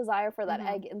 He felt desire for that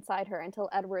egg inside her until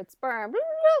Edward's sperm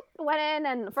went in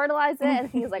and fertilized it. And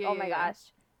he's like, oh my gosh,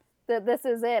 this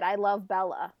is it. I love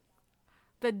Bella.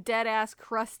 The dead ass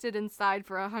crusted inside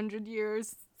for 100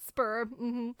 years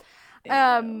sperm.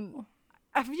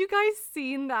 Have you guys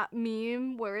seen that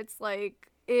meme where it's like,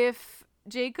 if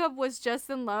Jacob was just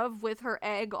in love with her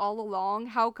egg all along,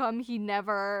 how come he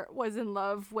never was in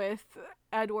love with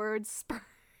Edward's sperm?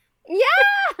 Yeah,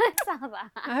 I saw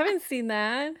that. I haven't seen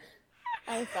that.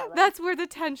 I saw that. That's where the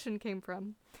tension came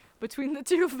from between the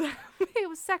two of them. It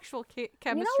was sexual chemistry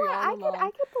You know what? all along. I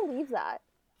could believe that.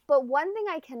 But one thing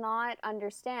I cannot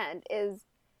understand is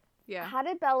how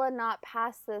did Bella not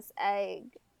pass this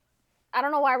egg? I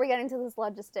don't know why we're getting to this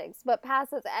logistics, but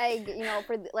pass this egg,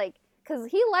 for because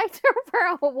he liked her for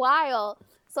a while.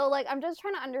 So I'm just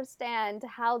trying to understand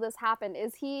how this happened.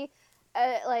 Is he,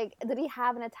 did he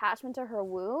have an attachment to her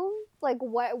womb? What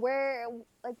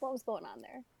was going on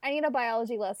there? I need a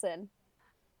biology lesson.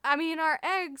 I mean, our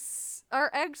egg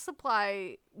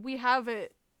supply, we have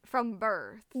it from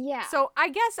birth. Yeah. So I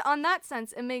guess on that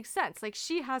sense, it makes sense. Like,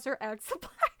 she has her egg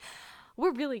supply.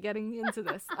 We're really getting into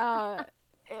this.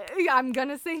 I'm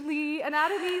gonna sing the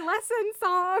anatomy lesson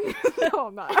song. No,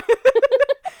 I'm not.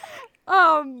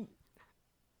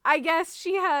 I guess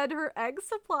she had her egg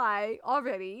supply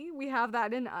already. We have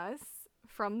that in us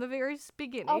from the very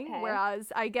beginning. Okay.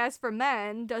 Whereas I guess for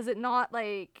men, does it not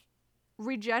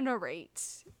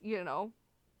regenerate,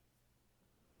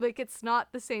 it's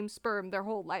not the same sperm their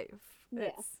whole life. Yeah.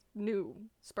 It's new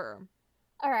sperm.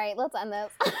 All right, let's end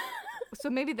this. So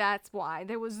maybe that's why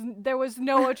there was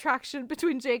no attraction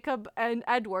between Jacob and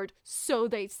Edward, so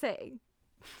they say.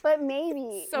 But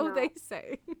maybe They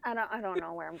say. I don't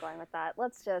know where I'm going with that.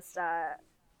 Let's just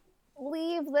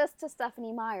leave this to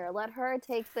Stephenie Meyer. Let her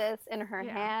take this in her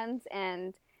hands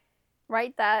and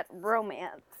write that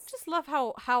romance. Just love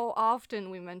how often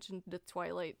we mentioned the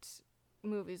Twilight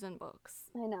movies and books.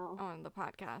 I know. On the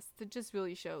podcast. It just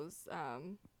really shows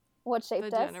what shaped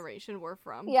the us? generation we're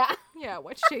from. Yeah. Yeah,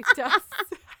 what shaped us.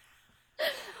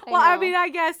 I mean, I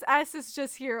guess S is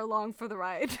just here along for the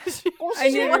ride. Well, I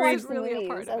she never watched the really a movies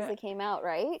part of as it. they came out,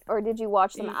 right? Or did you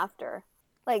watch them after?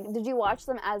 Did you watch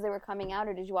them as they were coming out,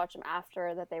 or did you watch them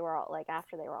after that they were all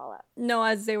after they were all out? No,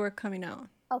 as they were coming out.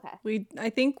 Okay.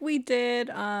 I think we did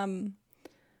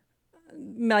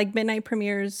midnight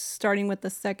premieres starting with the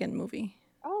second movie.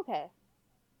 Oh, okay.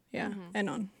 Yeah, and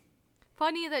on.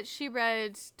 Funny that she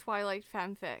read Twilight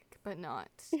fanfic, but not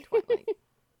Twilight.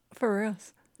 For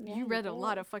reals. Yeah, you read a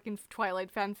lot of fucking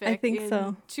Twilight fanfic. I think in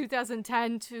so.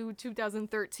 2010 to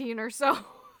 2013 or so.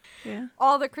 Yeah.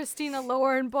 All the Christina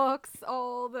Lauren books,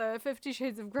 all the 50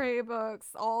 Shades of Grey books,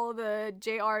 all the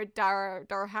J.R.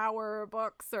 Darhauer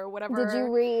books, or whatever. Did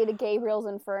you read Gabriel's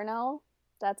Inferno?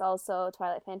 That's also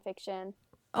Twilight fanfiction.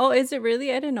 Oh, is it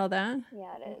really? I didn't know that.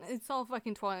 Yeah, it is. It's all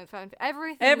fucking Twilight fanfic.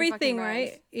 Everything, Everything, we fucking read.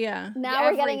 right? Yeah. Now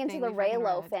we're getting into Everything the we fucking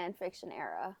Raylo read. fanfiction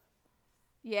era.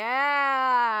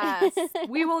 Yes.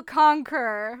 We will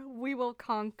conquer. We will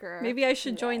conquer. Maybe I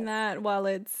should join that while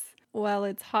it's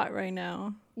hot right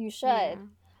now. You should.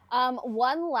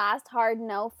 One last hard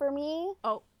no for me.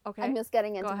 Oh, okay. I'm just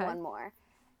getting Go into ahead. one more.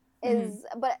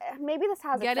 But maybe this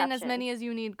has Get in as exceptions. many as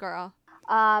you need, girl.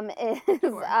 Is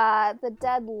Sure. the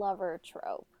dead lover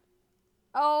trope.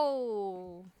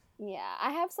 Oh. Yeah,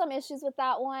 I have some issues with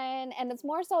that one, and it's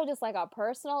more so just a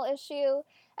personal issue.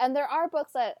 And there are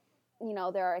books that,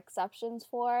 there are exceptions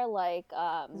for,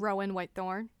 Rowan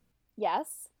Whitethorn.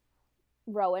 yes,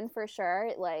 Rowan for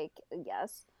sure,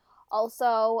 yes.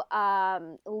 Also,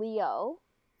 Leo,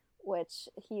 which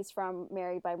he's from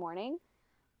Married by Morning.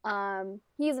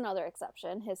 He's another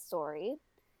exception, his story.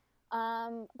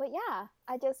 But yeah,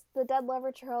 the dead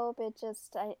lover trope,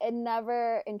 it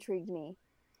never intrigued me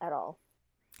at all.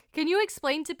 Can you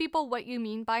explain to people what you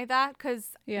mean by that?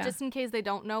 Because Yeah. just in case they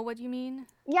don't know what you mean.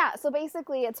 Yeah, so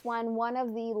basically it's when one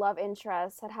of the love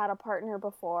interests had a partner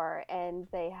before and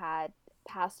they had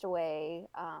passed away,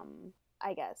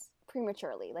 I guess,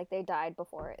 prematurely. They died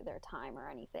before their time or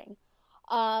anything.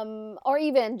 Or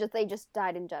even just they just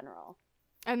died in general.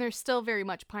 And they're still very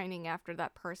much pining after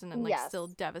that person and like Yes. still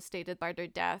devastated by their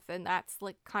death, and that's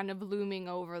like kind of looming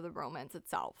over the romance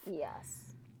itself.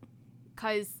 Yes.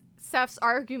 Because Seth's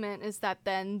argument is that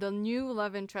then the new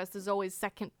love interest is always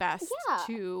second best Yeah.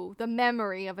 to the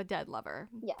memory of a dead lover.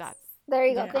 Yes. That's There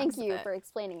you go. the Thank crux of you it. for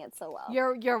explaining it so well.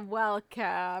 You're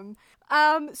welcome.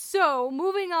 So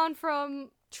moving on from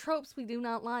tropes we do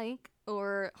not like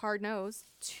or hard nose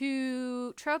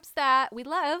to tropes that we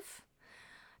love,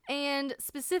 and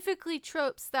specifically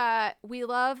tropes that we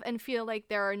love and feel like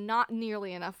there are not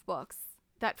nearly enough books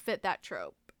that fit that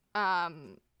trope.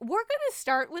 We're gonna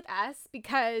start with S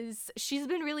because she's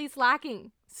been really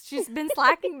slacking. She's been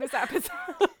slacking this episode.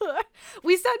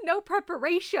 We said no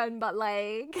preparation, but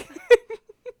like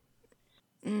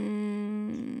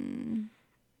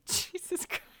Jesus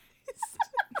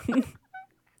Christ.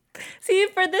 See,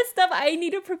 for this stuff, I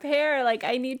need to prepare. Like,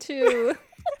 I need to.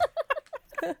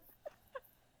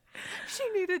 She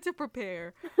needed to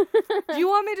prepare. Do you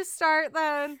want me to start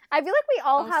then? I feel like we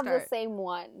all I'll have the start. same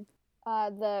one.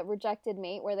 The rejected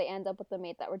mate, where they end up with the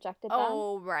mate that rejected them.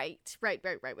 Oh, right.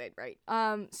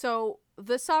 So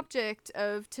the subject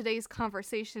of today's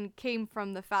conversation came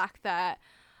from the fact that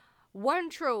one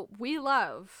trope we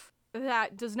love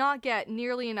that does not get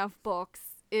nearly enough books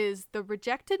is the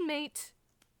rejected mate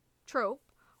trope,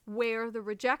 where the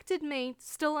rejected mate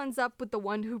still ends up with the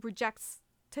one who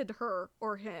rejected her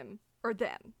or him or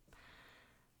them.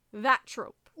 That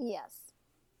trope. Yes.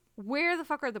 Where the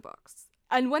fuck are the books?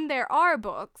 And when there are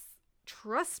books,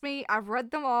 trust me, I've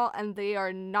read them all and they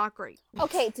are not great.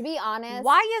 Okay, to be honest.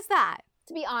 Why is that?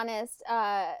 To be honest,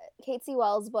 Kate C.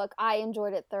 Wells' book, I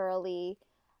enjoyed it thoroughly,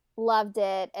 loved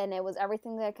it, and it was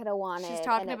everything that I could have wanted. She's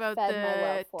talking and it about fed my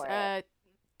love for it.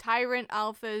 Tyrant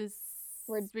Alpha's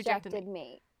Rejected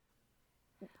Mate.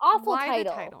 Awful Why title.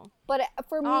 the title? But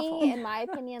for Awful. me, in my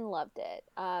opinion, loved it.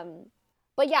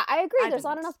 But yeah, I agree. There's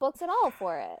not didn't. enough books at all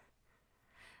for it.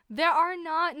 There are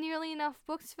not nearly enough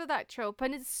books for that trope,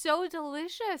 and it's so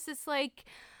delicious. It's like,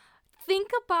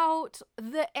 think about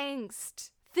the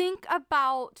angst. Think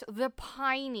about the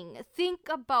pining. Think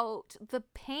about the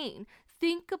pain.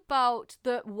 Think about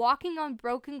the walking on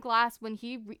broken glass when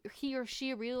he or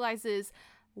she realizes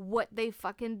what they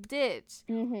fucking did.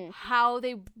 Mm-hmm. How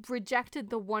they rejected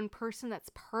the one person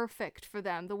that's perfect for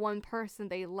them, the one person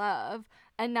they love,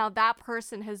 and now that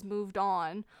person has moved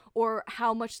on, or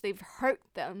how much they've hurt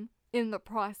them in the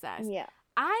process. Yeah.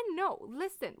 I know,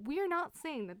 listen, we are not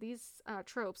saying that these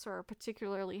tropes are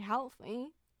particularly healthy.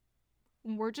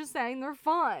 We're just saying they're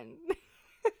fun.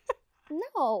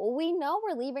 No, we know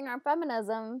we're leaving our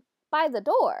feminism by the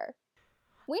door.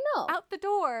 We know. Out the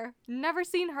door. Never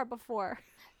seen her before.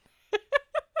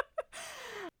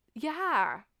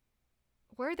 Yeah.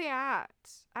 Where are they at?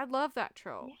 I love that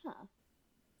trope. Yeah.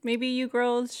 Maybe you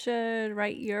girls should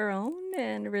write your own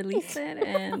and release it.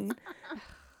 And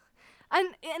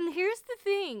And here's the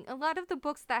thing. A lot of the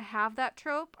books that have that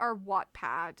trope are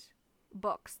Wattpad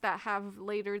books that have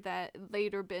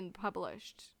later been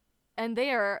published. And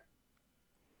they are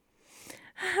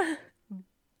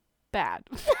bad.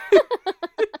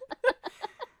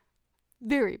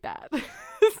 Very bad.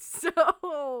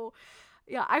 So,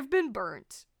 yeah, I've been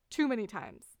burnt too many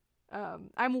times.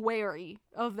 I'm wary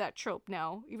of that trope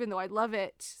now, even though I love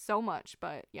it so much.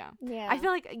 But yeah, Yeah. I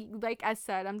feel like I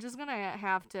said, I'm just gonna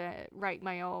have to write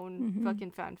my own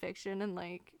fucking fan fiction and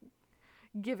like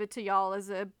give it to y'all as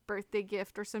a birthday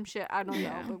gift or some shit. I don't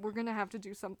know, but we're gonna have to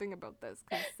do something about this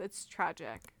because it's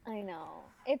tragic. I know.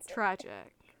 It's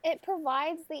Tragic. It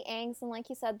provides the angst and, like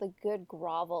you said, the good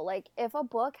grovel. Like, if a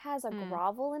book has a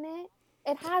grovel in it,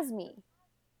 it has me.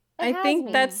 I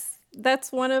think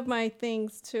that's one of my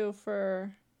things too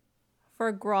for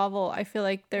grovel. I feel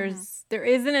like there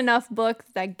isn't enough books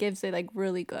that gives it like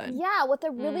really good. Yeah, with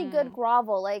a really good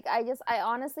grovel. Like, I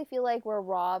honestly feel like we're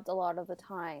robbed a lot of the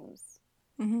times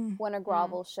when a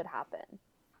grovel should happen.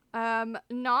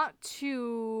 Not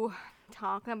to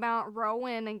talk about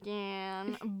Rowan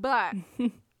again, but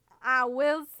I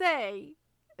will say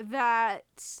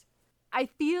that I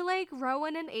feel like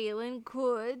Rowan and Aelin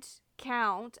could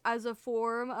count as a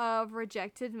form of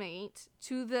rejected mate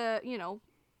to the,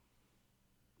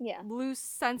 Yeah. loose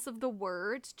sense of the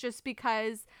word, just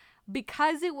because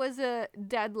it was a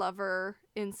dead lover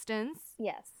instance.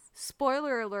 Yes.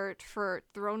 Spoiler alert for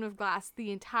Throne of Glass,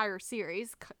 the entire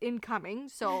series incoming.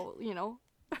 So,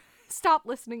 stop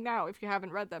listening now if you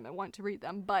haven't read them and want to read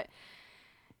them. But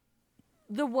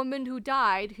the woman who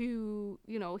died, who,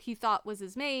 he thought was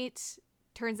his mate,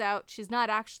 turns out she's not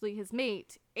actually his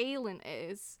mate. Aelin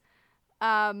is.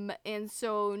 And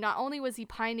so not only was he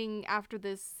pining after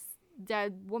this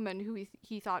dead woman who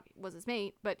he thought was his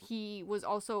mate, but he was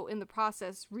also in the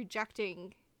process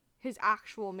rejecting his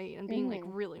actual mate and being like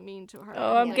really mean to her.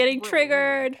 Oh, I'm like, getting really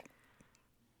triggered.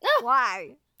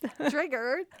 Why?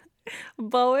 Triggered?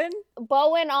 Bowen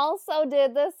also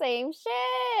did the same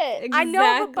shit. Exactly. I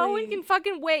know, but Bowen can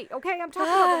fucking wait. Okay, I'm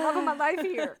talking about the love of my life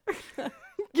here.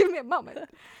 Give me a moment.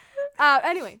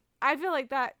 Anyway, I feel like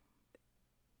that,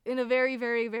 in a very,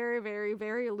 very, very, very,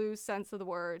 very loose sense of the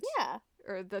word,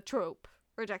 or the trope,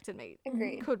 rejected mate,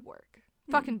 Agreed. could work.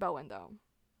 Fucking Bowen, though.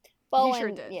 Bowen, he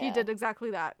sure did. Yeah. He did exactly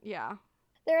that. Yeah.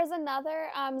 There's another,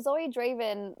 Zoe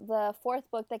Draven, the 4th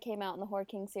book that came out in the Horde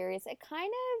King series. It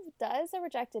kind of does a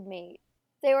rejected mate.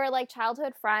 They were like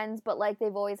childhood friends, but like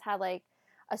they've always had like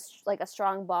a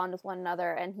strong bond with one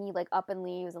another. And he like up and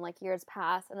leaves, and like years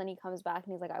pass, and then he comes back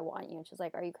and he's like, "I want you," and she's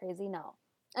like, "Are you crazy?" No.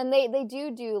 And they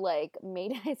do like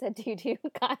mate. I said do guys.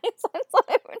 I'm so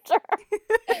immature.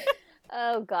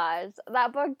 Oh gosh,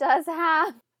 that book does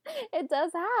have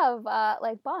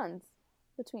like bonds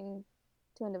between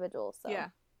two individuals. So. Yeah.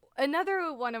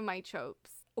 Another one of my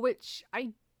tropes, which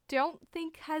I don't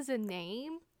think has a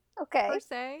name per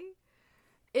se.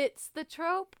 It's the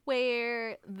trope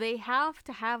where they have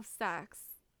to have sex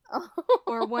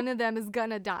or one of them is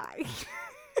gonna die.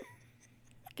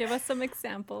 Give us some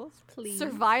examples, please.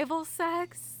 Survival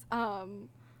sex. I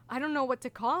don't know what to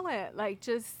call it. Like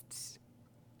just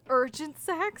urgent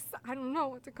sex. I don't know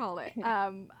what to call it.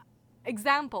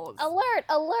 Examples.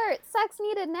 Alert! Sex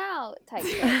needed now type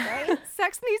shit, right?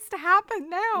 Sex needs to happen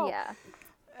now. Yeah.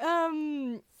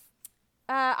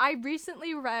 I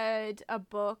recently read a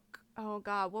book. Oh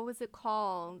God, what was it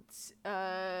called?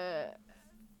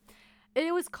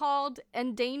 It was called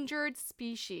Endangered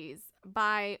Species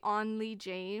by On Lee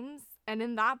James. And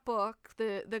in that book,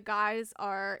 the guys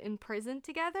are in prison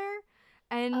together.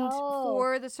 And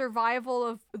for the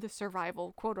survival,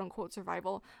 quote unquote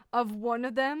survival, of one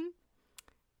of them,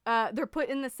 they're put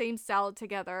in the same cell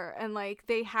together. And like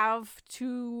they have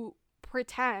to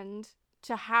pretend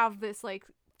to have this like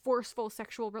forceful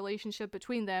sexual relationship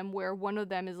between them where one of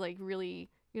them is like really,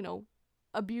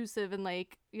 abusive and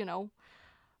like,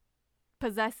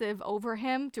 possessive over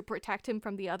him to protect him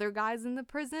from the other guys in the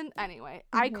prison. Anyway,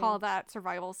 I call that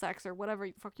survival sex or whatever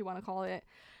the fuck you want to call it.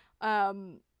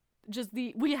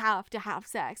 We have to have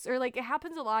sex, or like it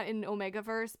happens a lot in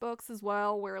Omegaverse books as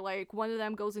well, where like one of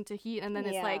them goes into heat and then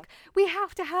it's like, we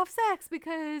have to have sex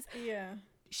because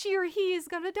she or he is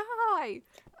gonna die.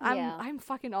 I'm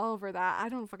fucking all over that. I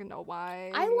don't fucking know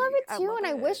why. I love it too, and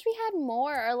I wish we had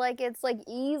more. Or like it's like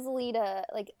easily to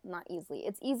like not easily.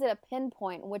 It's easy to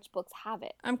pinpoint which books have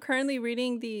it. I'm currently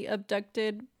reading the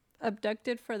Abducted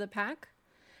for the Pack,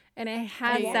 and it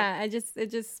has that. It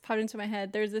just popped into my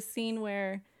head. There's a scene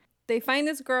where they find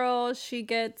this girl. She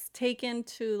gets taken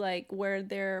to like where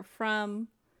they're from.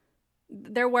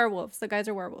 They're werewolves. The guys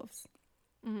are werewolves.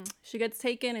 Mm-hmm. She gets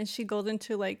taken and she goes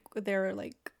into like their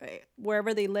like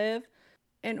wherever they live.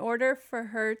 In order for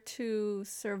her to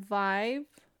survive,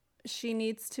 she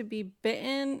needs to be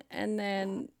bitten and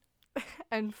then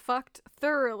and fucked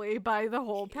thoroughly by the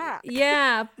whole pack.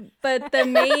 Yeah, but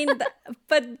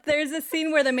but there's a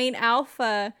scene where the main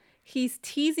alpha, he's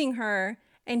teasing her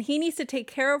and he needs to take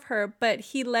care of her, but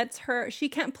he lets her, she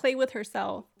can't play with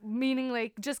herself. Meaning,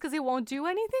 like, just because he won't do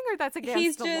anything, or that's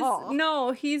against the law?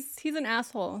 No, he's an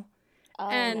asshole. Oh,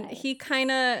 and nice. He kind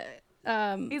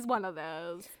of... he's one of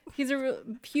those. He's a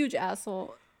huge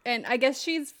asshole. And I guess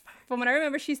from what I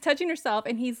remember, she's touching herself,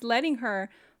 and he's letting her,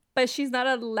 but she's not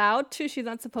allowed to. She's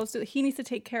not supposed to. He needs to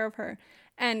take care of her.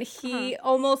 And he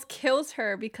almost kills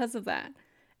her because of that.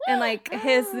 And, like,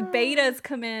 his betas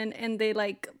come in, and they,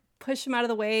 like... push him out of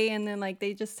the way, and then like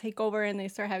they just take over and they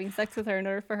start having sex with her in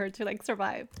order for her to like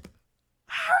survive.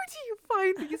 How do you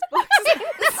find these books?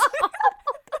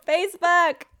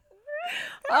 Facebook.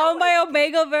 All my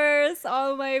Omegaverse,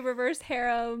 all my reverse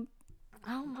harem.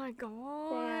 Oh my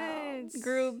god.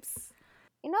 Groups.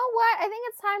 You know what? I think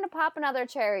it's time to pop another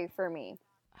cherry for me.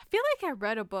 I feel like I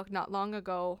read a book not long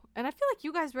ago, and I feel like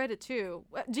you guys read it too.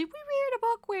 Did we read a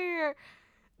book where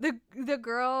the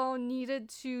girl needed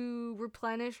to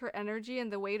replenish her energy,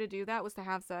 and the way to do that was to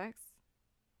have sex?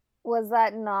 Was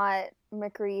that not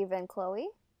McReeve and Chloe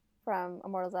from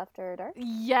Immortals After Dark?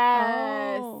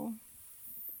 Yes. Oh.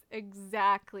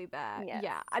 Exactly that. Yes.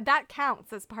 Yeah. That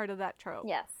counts as part of that trope.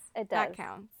 Yes, it does. That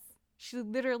counts. She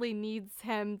literally needs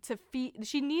him to feed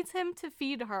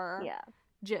her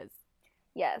jizz.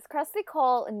 Yes. Krusty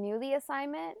Cole knew the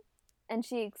assignment, and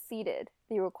she exceeded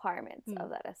the requirements of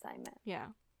that assignment. Yeah.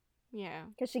 Yeah.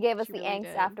 Because she gave us the really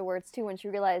angst afterwards, too, when she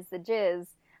realized the jizz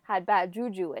had bad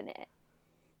juju in it.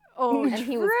 Oh, And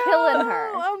he was killing her.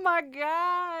 Oh my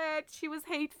god. She was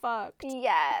hate fucked.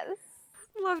 Yes.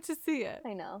 Love to see it.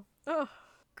 I know. Oh,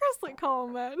 Crystal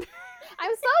Coleman.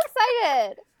 I'm so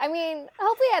excited. I mean,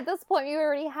 hopefully at this point we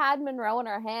already had Monroe in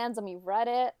our hands and we read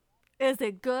it. Is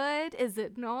it good? Is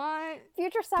it not?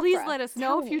 Future Sephra. Please let us know,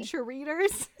 tell me. future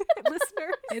readers,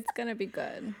 listeners. It's gonna be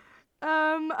good.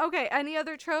 Okay. Any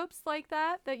other tropes like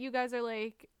that you guys are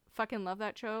like, fucking love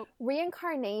that trope?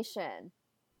 Reincarnation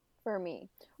for me.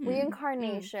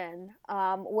 Reincarnation,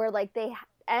 where like they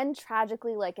end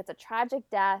tragically, like it's a tragic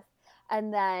death,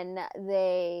 and then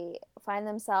they find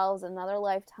themselves in another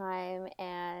lifetime,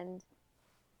 and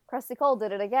Krusty Cole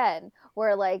did it again,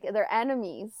 where like they're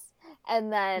enemies,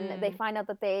 and then they find out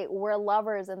that they were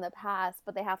lovers in the past,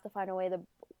 but they have to find a way to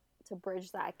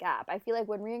bridge that gap. I feel like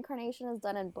when reincarnation is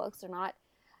done in books, they're not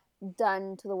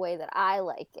done to the way that I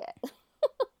like it.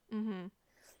 Mm-hmm.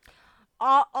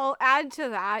 I'll add to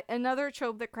that another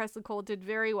trope that Crystal Cole did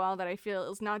very well that I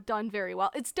feel is not done very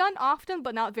well. It's done often,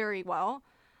 but not very well.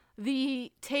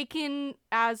 The taken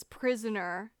as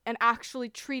prisoner and actually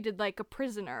treated like a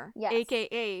prisoner, Yes.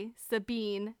 aka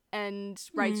Sabine and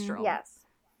Rydstrom. Yes.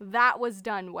 That was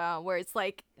done well, where it's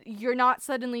like you're not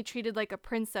suddenly treated like a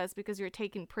princess because you're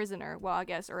taken prisoner. Well, I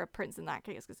guess, or a prince in that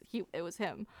case, because it was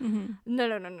him. Mm-hmm.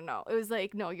 No. It was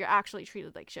like, no, you're actually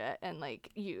treated like shit and like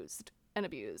used and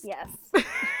abused. Yes.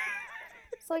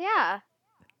 So yeah,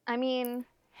 I mean,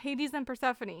 Hades and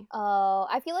Persephone. oh,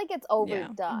 I feel like it's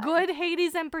overdone. Good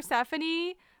Hades and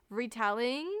Persephone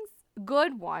retellings.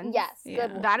 Good ones. Yes, Yeah.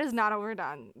 good one. That is not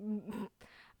overdone.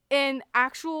 In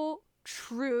actual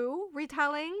true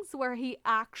retellings where he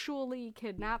actually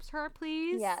kidnaps her,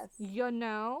 please. Yes. You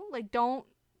know? Like, don't.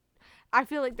 I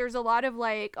feel like there's a lot of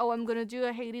like, oh, I'm gonna do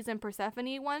a Hades and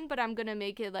Persephone one, but I'm gonna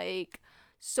make it like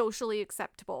socially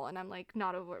acceptable, and I'm like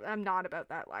I'm not about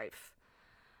that life.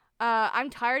 I'm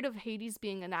tired of Hades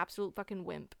being an absolute fucking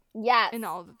wimp Yes. in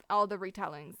all the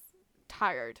retellings.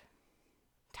 Tired.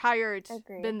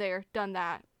 Agreed. Been there, done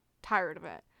that. Tired of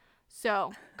it.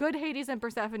 So good Hades and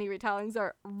Persephone retellings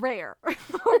are rare.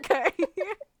 Okay.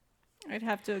 I'd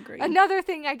have to agree. Another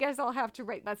thing I guess I'll have to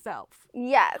write myself.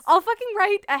 Yes. I'll fucking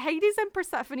write a Hades and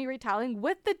Persephone retelling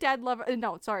with the dead lover.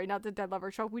 No, sorry, not the dead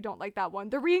lover trope. We don't like that one.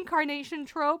 The reincarnation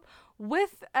trope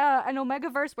with an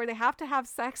Omegaverse where they have to have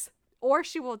sex or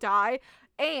she will die.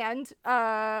 And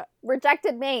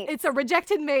Rejected mate. it's a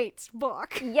rejected mate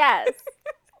book. Yes.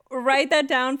 Write that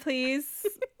down, please.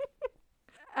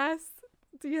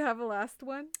 Do you have a last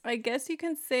one? I guess you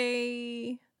can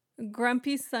say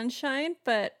Grumpy Sunshine,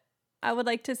 but I would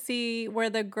like to see where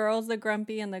the girl's the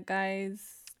grumpy and the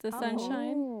guy's the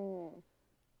sunshine. Ooh.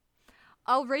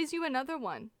 I'll raise you another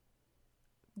one.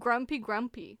 Grumpy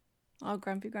Grumpy. Oh,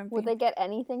 grumpy. Would they get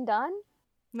anything done?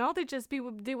 No,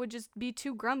 they would just be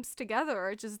two grumps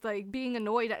together, just like being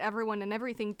annoyed at everyone and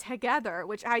everything together,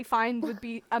 which I find would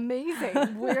be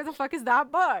amazing. Where the fuck is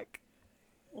that book?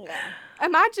 Yeah.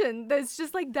 Imagine there's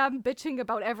just like them bitching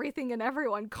about everything and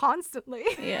everyone constantly.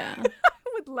 Yeah. I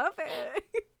would love it.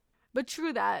 But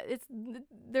true that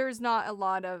there's not a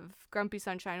lot of Grumpy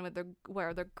Sunshine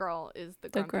where the girl is the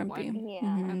grumpy one, Yeah.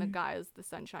 and the guy is the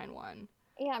sunshine one.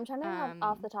 Yeah, I'm trying to have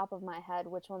off the top of my head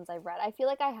which ones I've read. I feel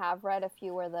like I have read a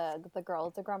few where the girl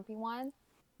is the grumpy one.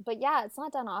 But yeah, it's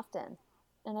not done often.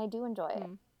 And I do enjoy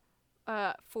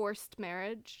it. Forced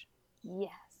marriage.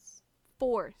 Yes.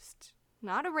 Forced.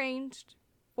 Not arranged.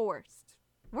 Forced.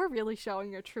 We're really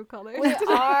showing your true colors. We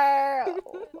are.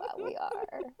 We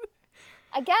are.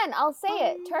 Again, I'll say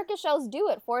it. Turkish shows do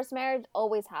it. Forced marriage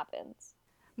always happens.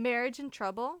 Marriage in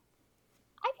Trouble.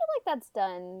 I feel like that's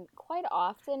done quite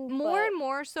often. More and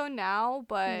more so now,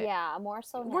 but yeah, more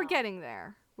so now. we're getting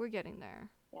there.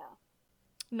 Yeah.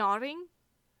 Nodding.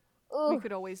 Ooh. We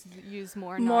could always use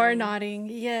more nodding. More nodding.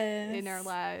 Yes. In our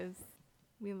lives.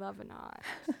 We love a nod.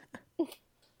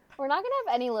 We're not gonna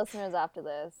have any listeners after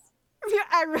this.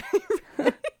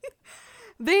 Yeah,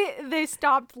 They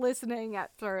stopped listening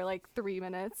after like 3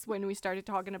 minutes when we started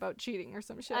talking about cheating or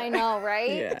some shit. I know, right?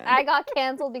 Yeah. I got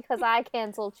canceled because I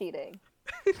canceled cheating.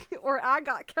 Or I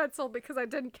got canceled because I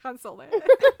didn't cancel it.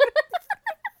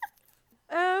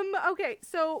 Okay,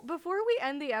 so before we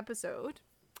end the episode,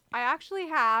 I actually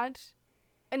had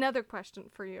another question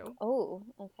for you Oh,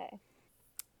 okay.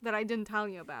 that I didn't tell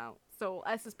you about. So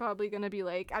S is probably going to be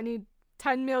like, I need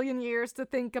 10 million years to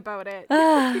think about it.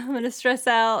 I'm going to stress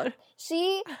out. She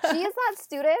is that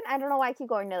student. I don't know why I keep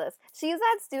going to this. She's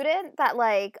that student that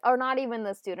like, or not even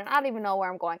the student. I don't even know where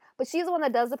I'm going. But she's the one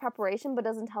that does the preparation, but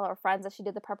doesn't tell her friends that she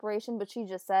did the preparation. But she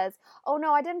just says, "Oh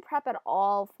no, I didn't prep at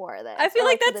all for this." I feel or,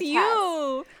 like for that's the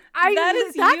you. test." That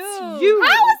is that's you. you.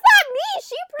 How is that me.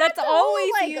 She prepped That's a whole,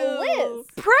 always like, you.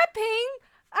 list. Prepping?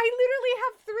 I literally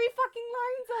have 3 fucking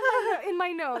lines on in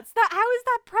my notes. How is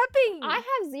that prepping? I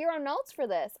have 0 notes for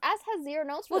this. As has 0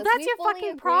 notes for well, this. that's your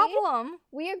fucking problem.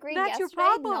 We agreed That's your yesterday,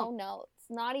 problem. no notes.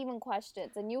 Not even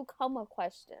questions. And you come with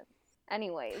questions.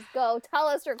 Anyways, go. Tell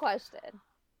us your question.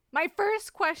 My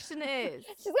first question is...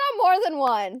 She's got more than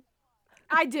one.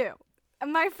 I do.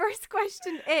 My first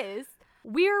question is,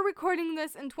 we are recording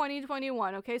this in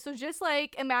 2021, okay? So just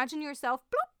like imagine yourself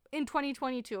bloop, in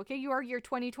 2022, okay? You are your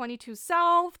 2022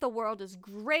 self. The world is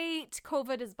great.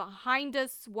 COVID is behind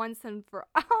us once and for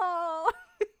all.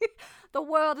 The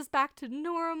world is back to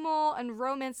normal and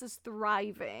romance is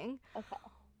thriving. Okay.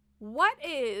 What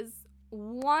is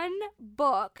one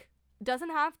book,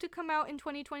 doesn't have to come out in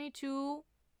 2022,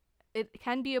 it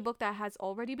can be a book that has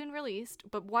already been released,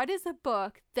 but what is a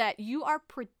book that you are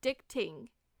predicting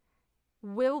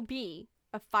will be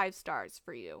a 5 stars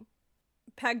for you?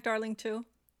 Pack Darling 2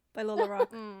 by Lola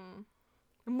Rock.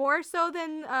 More so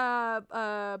than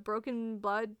Broken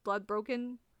Blood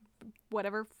Broken,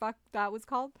 whatever fuck that was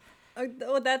called.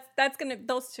 Oh, that's gonna.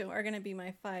 Those 2 are gonna be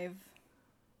my 5.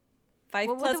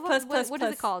 What is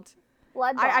it called?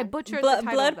 Blood I Bond. butchered the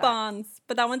title Blood of that. Bonds,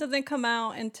 but that one doesn't come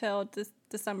out until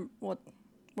December. Well,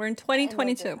 we're in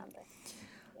 2022. End of December.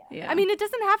 Yeah. I mean, it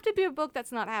doesn't have to be a book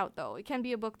that's not out, though. It can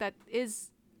be a book that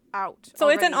is out. So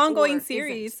it's an already ongoing or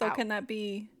series. isn't So out. can that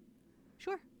be?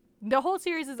 Sure. The whole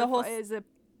series is a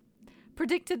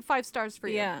predicted 5 stars for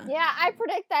you. Yeah. Yeah, I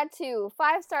predict that too.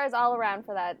 5 stars all around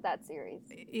for that series.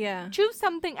 Yeah. Choose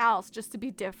something else just to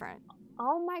be different.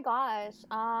 Oh my gosh.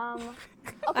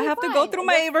 Okay, I have to fine. go through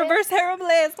my reverse harem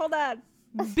list. Hold on.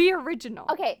 Be original.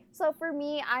 Okay, so for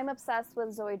me, I'm obsessed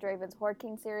with Zoe Draven's Horde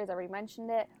King series. I already mentioned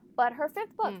it. But her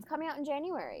 5th book's coming out in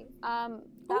January.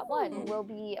 That one will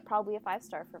be probably a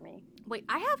 5-star for me. Wait,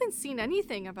 I haven't seen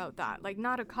anything about that. Like,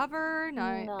 not a cover,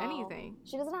 not No. anything.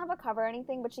 She doesn't have a cover or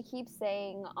anything, but she keeps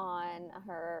saying on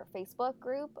her Facebook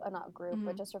group, not group,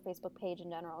 but just her Facebook page in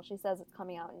general, she says it's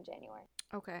coming out in January.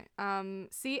 Okay.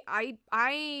 See,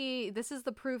 I this is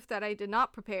the proof that I did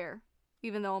not prepare,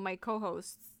 even though my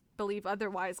co-hosts believe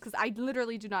otherwise, because I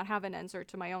literally do not have an answer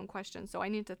to my own question, so I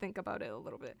need to think about it a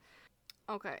little bit.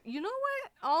 Okay, you know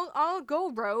what? I'll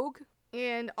go rogue,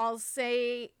 and I'll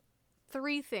say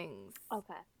 3 things.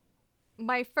 Okay.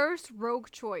 My first rogue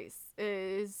choice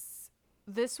is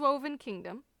This Woven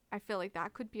Kingdom. I feel like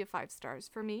that could be a 5 stars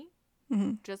for me,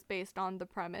 just based on the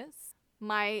premise.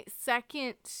 My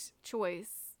second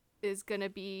choice is gonna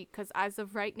be, because as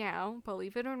of right now,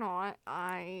 believe it or not,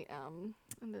 I'm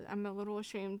a little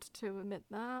ashamed to admit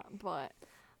that, but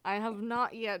I have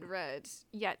not yet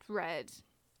read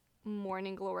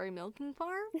Morning Glory Milking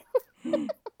Farm.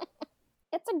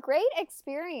 It's a great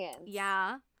experience.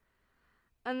 Yeah.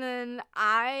 And then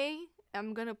I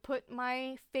am gonna put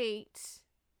my fate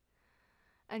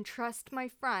and trust my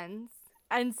friends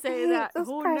and say that This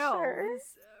who pressure. knows,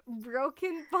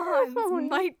 Broken Bonds Oh, no.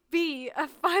 might be a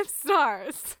 5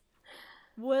 stars.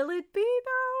 Will it be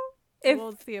though?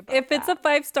 We'll see about If it's a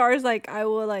 5 stars, I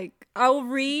will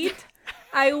read.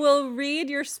 I will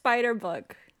read your spider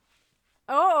book.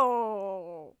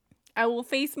 Oh, I will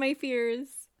face my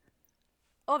fears.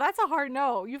 oh, that's a hard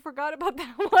no. You forgot about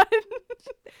that one.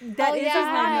 That Oh, is yeah. just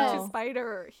Not not into no.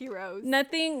 spider heroes.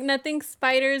 Nothing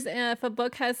spiders. If a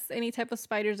book has any type of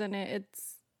spiders in it,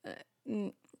 it's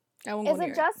I won't go Is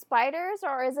near it just spiders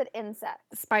or is it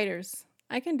insects? spiders.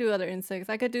 I can do other insects.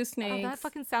 I could do Oh, snakes. that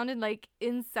fucking sounded like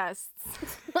incests.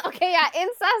 Okay, yeah,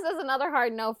 incest is another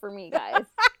hard no for me, guys.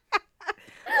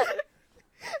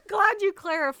 Glad you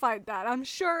clarified that. I'm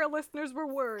sure listeners were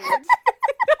worried.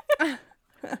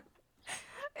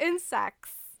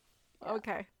 Insects.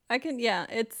 Okay. I can. Yeah,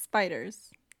 it's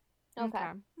spiders.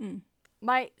 Okay.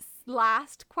 My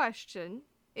last question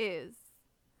is,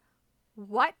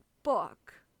 what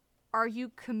book are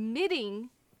you committing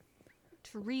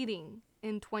to reading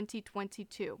in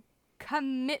 2022?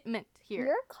 Commitment here.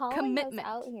 You're calling Commitment.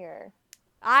 us out here.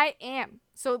 I am.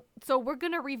 So we're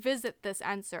going to revisit this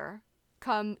answer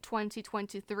come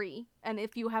 2023. And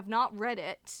if you have not read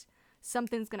it,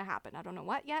 something's going to happen. I don't know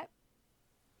what yet,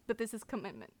 but this is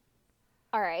commitment.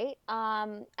 All right.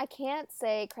 I can't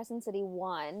say Crescent City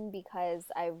 1 because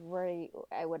I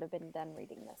would have been done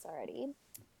reading this already.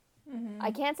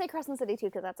 I can't say Crescent City 2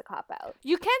 because that's a cop-out.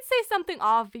 You can't say something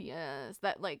obvious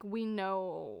that, like, we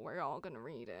know we're all going to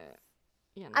read it.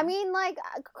 You know? I mean, like,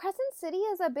 Crescent City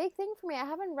is a big thing for me. I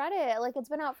haven't read it. Like, it's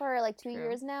been out for, like, 2 True.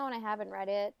 years now, and I haven't read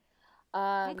it.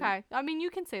 Okay. I mean, you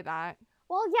can say that.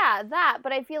 Well, yeah, that,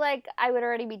 but I feel like I would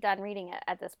already be done reading it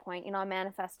at this point. You know, I'm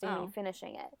manifesting Oh. and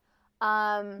finishing it.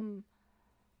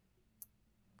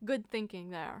 good thinking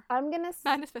there. I'm gonna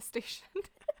Manifestation.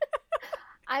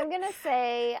 I'm gonna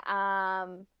say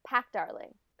Pack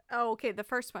Darling. Oh, okay, the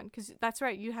first one, because that's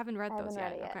right, you haven't read I those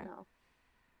haven't read it yet. Okay. No.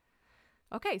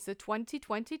 Okay, so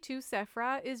 2022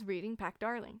 Sephra is reading Pack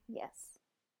Darling. Yes.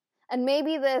 And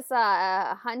maybe this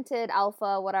Hunted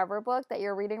Alpha whatever book that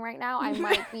you're reading right now, I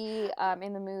might be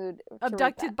in the mood to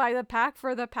Abducted read that. by the pack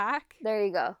for the pack. There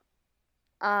you go.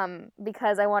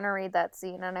 Because I want to read that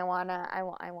scene and I want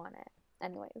it.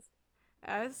 Anyways.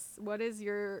 What is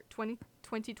your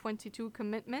 2022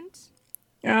 commitment?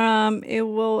 It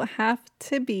will have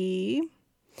to be,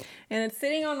 and it's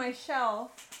sitting on my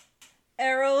shelf,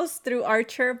 Arrows Through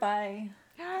Archer by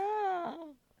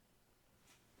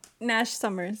Nash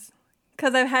Summers.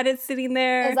 Because I've had it sitting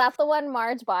there. Is that the one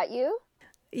Marge bought you?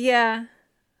 Yeah.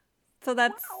 So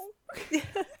that's... Wow.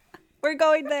 We're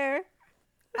going there.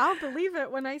 I'll believe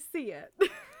it when I see it.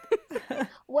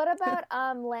 What about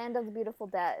Land of the Beautiful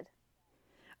Dead?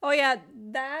 Oh, yeah.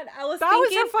 That was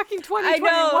your fucking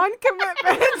 2021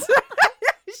 commitment.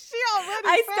 She already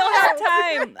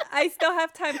I still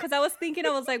have time because I was thinking,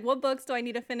 I was like, what books do I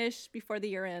need to finish before the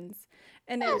year ends?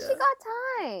 And Yeah, she got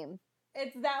time.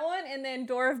 it's that one, and then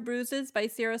Door of Bruises by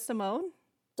Sierra Simone.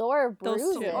 Door of Those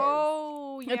two. Bruises.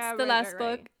 Oh, yeah. It's the last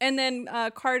book. And then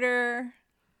Brother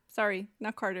Song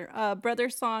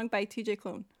by TJ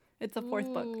Klune. It's the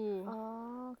fourth book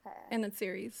Oh, okay. in the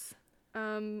series.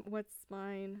 What's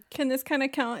mine? Can this kind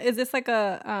of count? Is this like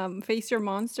a face your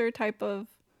monster type of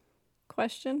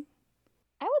question?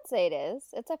 I would say it is.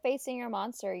 It's a facing your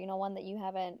monster, one that you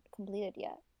haven't completed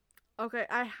yet. Okay,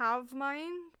 I have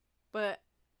mine, but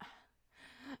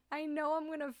I know I'm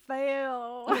gonna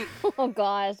fail. Oh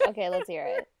gosh. Okay, let's hear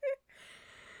it.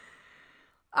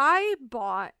 I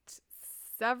bought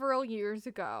several years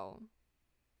ago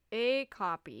a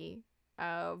copy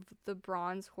of The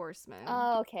Bronze Horseman.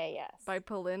 Oh, okay, yes. By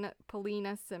Polina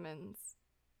Simmons.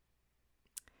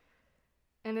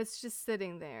 And it's just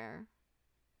sitting there.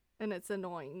 And it's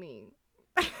annoying me.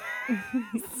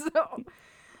 So,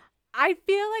 I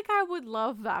feel like I would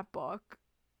love that book.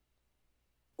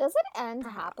 Does it end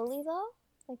Perhaps. happily though?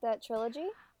 Like that trilogy?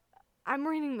 I'm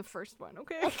reading the first one,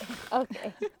 okay?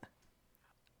 Okay.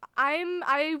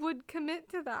 I would commit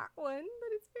to that one, but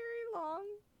it's very long.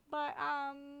 But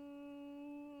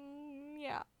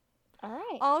yeah. All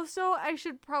right. Also, I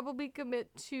should probably commit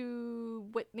to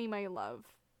Whitney My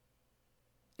Love.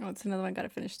 Oh, it's another one I gotta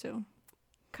finish too.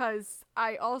 Because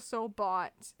I also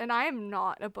bought, and I am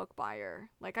not a book buyer.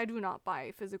 Like, I do not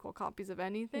buy physical copies of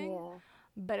anything. Yeah.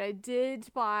 But I did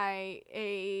buy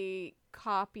a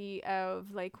copy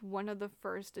of, like, one of the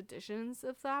first editions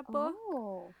of that book.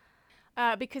 Oh.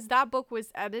 Because that book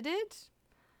was edited.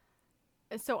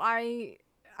 So I,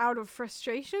 out of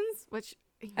frustrations, which...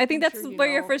 I think that's where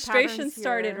your frustration patterns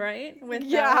started, here. right? With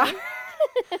Yeah.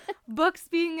 Books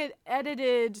being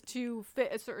edited to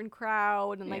fit a certain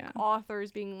crowd and like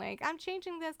authors being like, I'm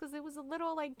changing this because it was a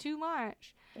little like too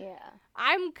much. Yeah.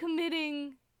 I'm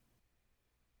committing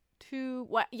to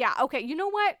what? Yeah, okay. You know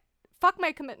what? Fuck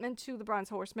my commitment to The Bronze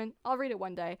Horseman. I'll read it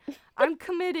one day. I'm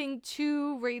committing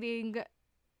to reading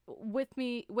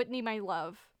Whitney My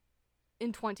Love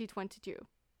in 2022.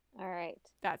 All right.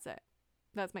 That's it.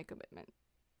 That's my commitment.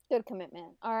 Good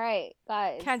commitment. All right,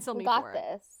 guys. Cancel we me got for it.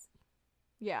 this.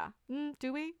 Yeah.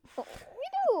 Do we? We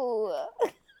do.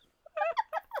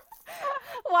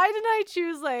 Why did I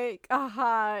choose like a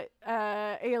hot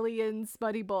alien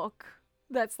smutty book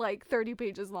that's like 30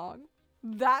 pages long?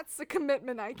 That's a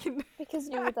commitment I can. Because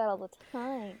you read that all the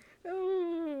time.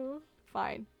 Ooh.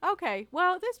 Fine. Okay.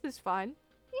 Well, this was fun.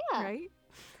 Yeah. Right?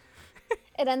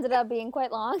 It ended up being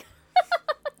quite long.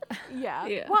 Yeah.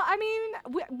 Yeah. Well, I mean,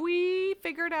 we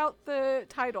figured out the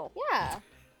title. Yeah.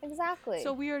 Exactly.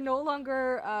 So we are no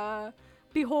longer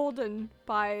beholden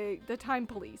by the time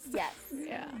police. Yes.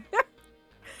 Yeah.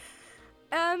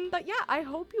 But yeah, I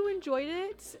hope you enjoyed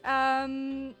it.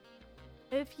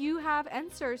 If you have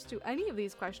answers to any of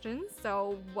these questions,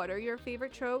 so what are your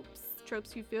favorite tropes?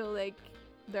 Tropes you feel like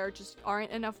there just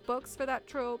aren't enough books for that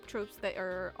trope? Tropes that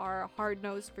are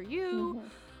hard-nosed for you? Mm-hmm.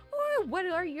 Or what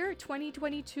are your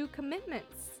 2022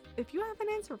 commitments? If you have an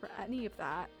answer for any of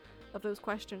those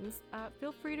questions,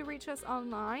 feel free to reach us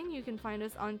online. You can find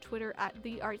us on Twitter at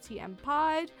the RTM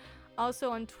Pod.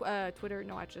 Also on Twitter,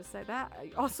 no, I just said that.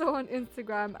 Also on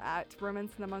Instagram at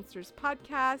Romance and the Monsters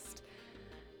Podcast.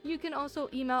 You can also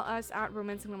email us at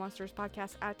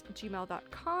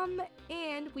romancingthemonsterspodcast@gmail.com.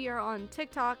 And we are on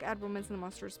TikTok at Romance and the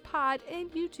Monsters Pod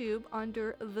and YouTube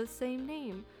under the same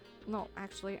name. No,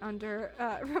 actually under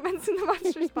Romance and the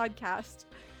Monsters Podcast.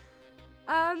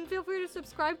 Feel free to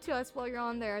subscribe to us while you're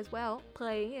on there as well,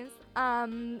 please.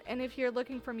 And if you're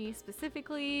looking for me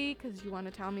specifically, because you want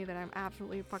to tell me that I'm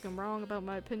absolutely fucking wrong about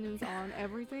my opinions on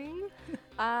everything,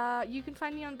 you can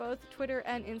find me on both Twitter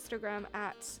and Instagram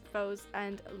at Foes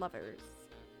and Lovers.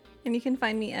 And you can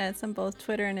find me on both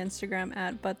Twitter and Instagram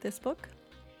at But This Book.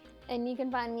 And you can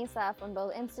find me, Saf, on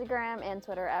both Instagram and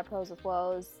Twitter at Pros with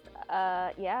Woes.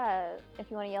 Yeah, if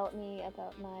you want to yell at me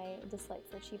about my dislike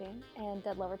for cheating and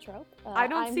dead lover trope, I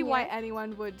don't see why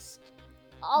anyone would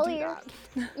all do ears.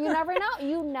 that. You never know.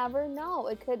 You never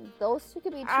know. Those two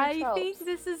could be two tropes. I think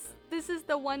this is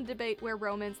the one debate where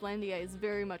Romance Landia is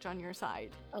very much on your side.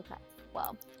 Okay,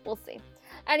 well, we'll see.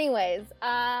 Anyways,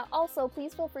 also,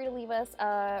 please feel free to leave us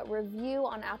a review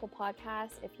on Apple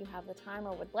Podcasts if you have the time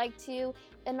or would like to.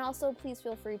 And also, please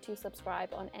feel free to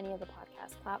subscribe on any of the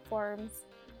podcast platforms.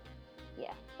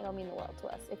 Yeah, it'll mean the world to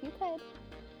us if you could.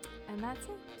 And that's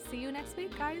it. See you next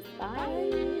week, guys. Bye.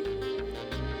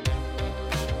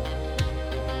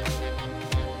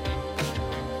 Bye.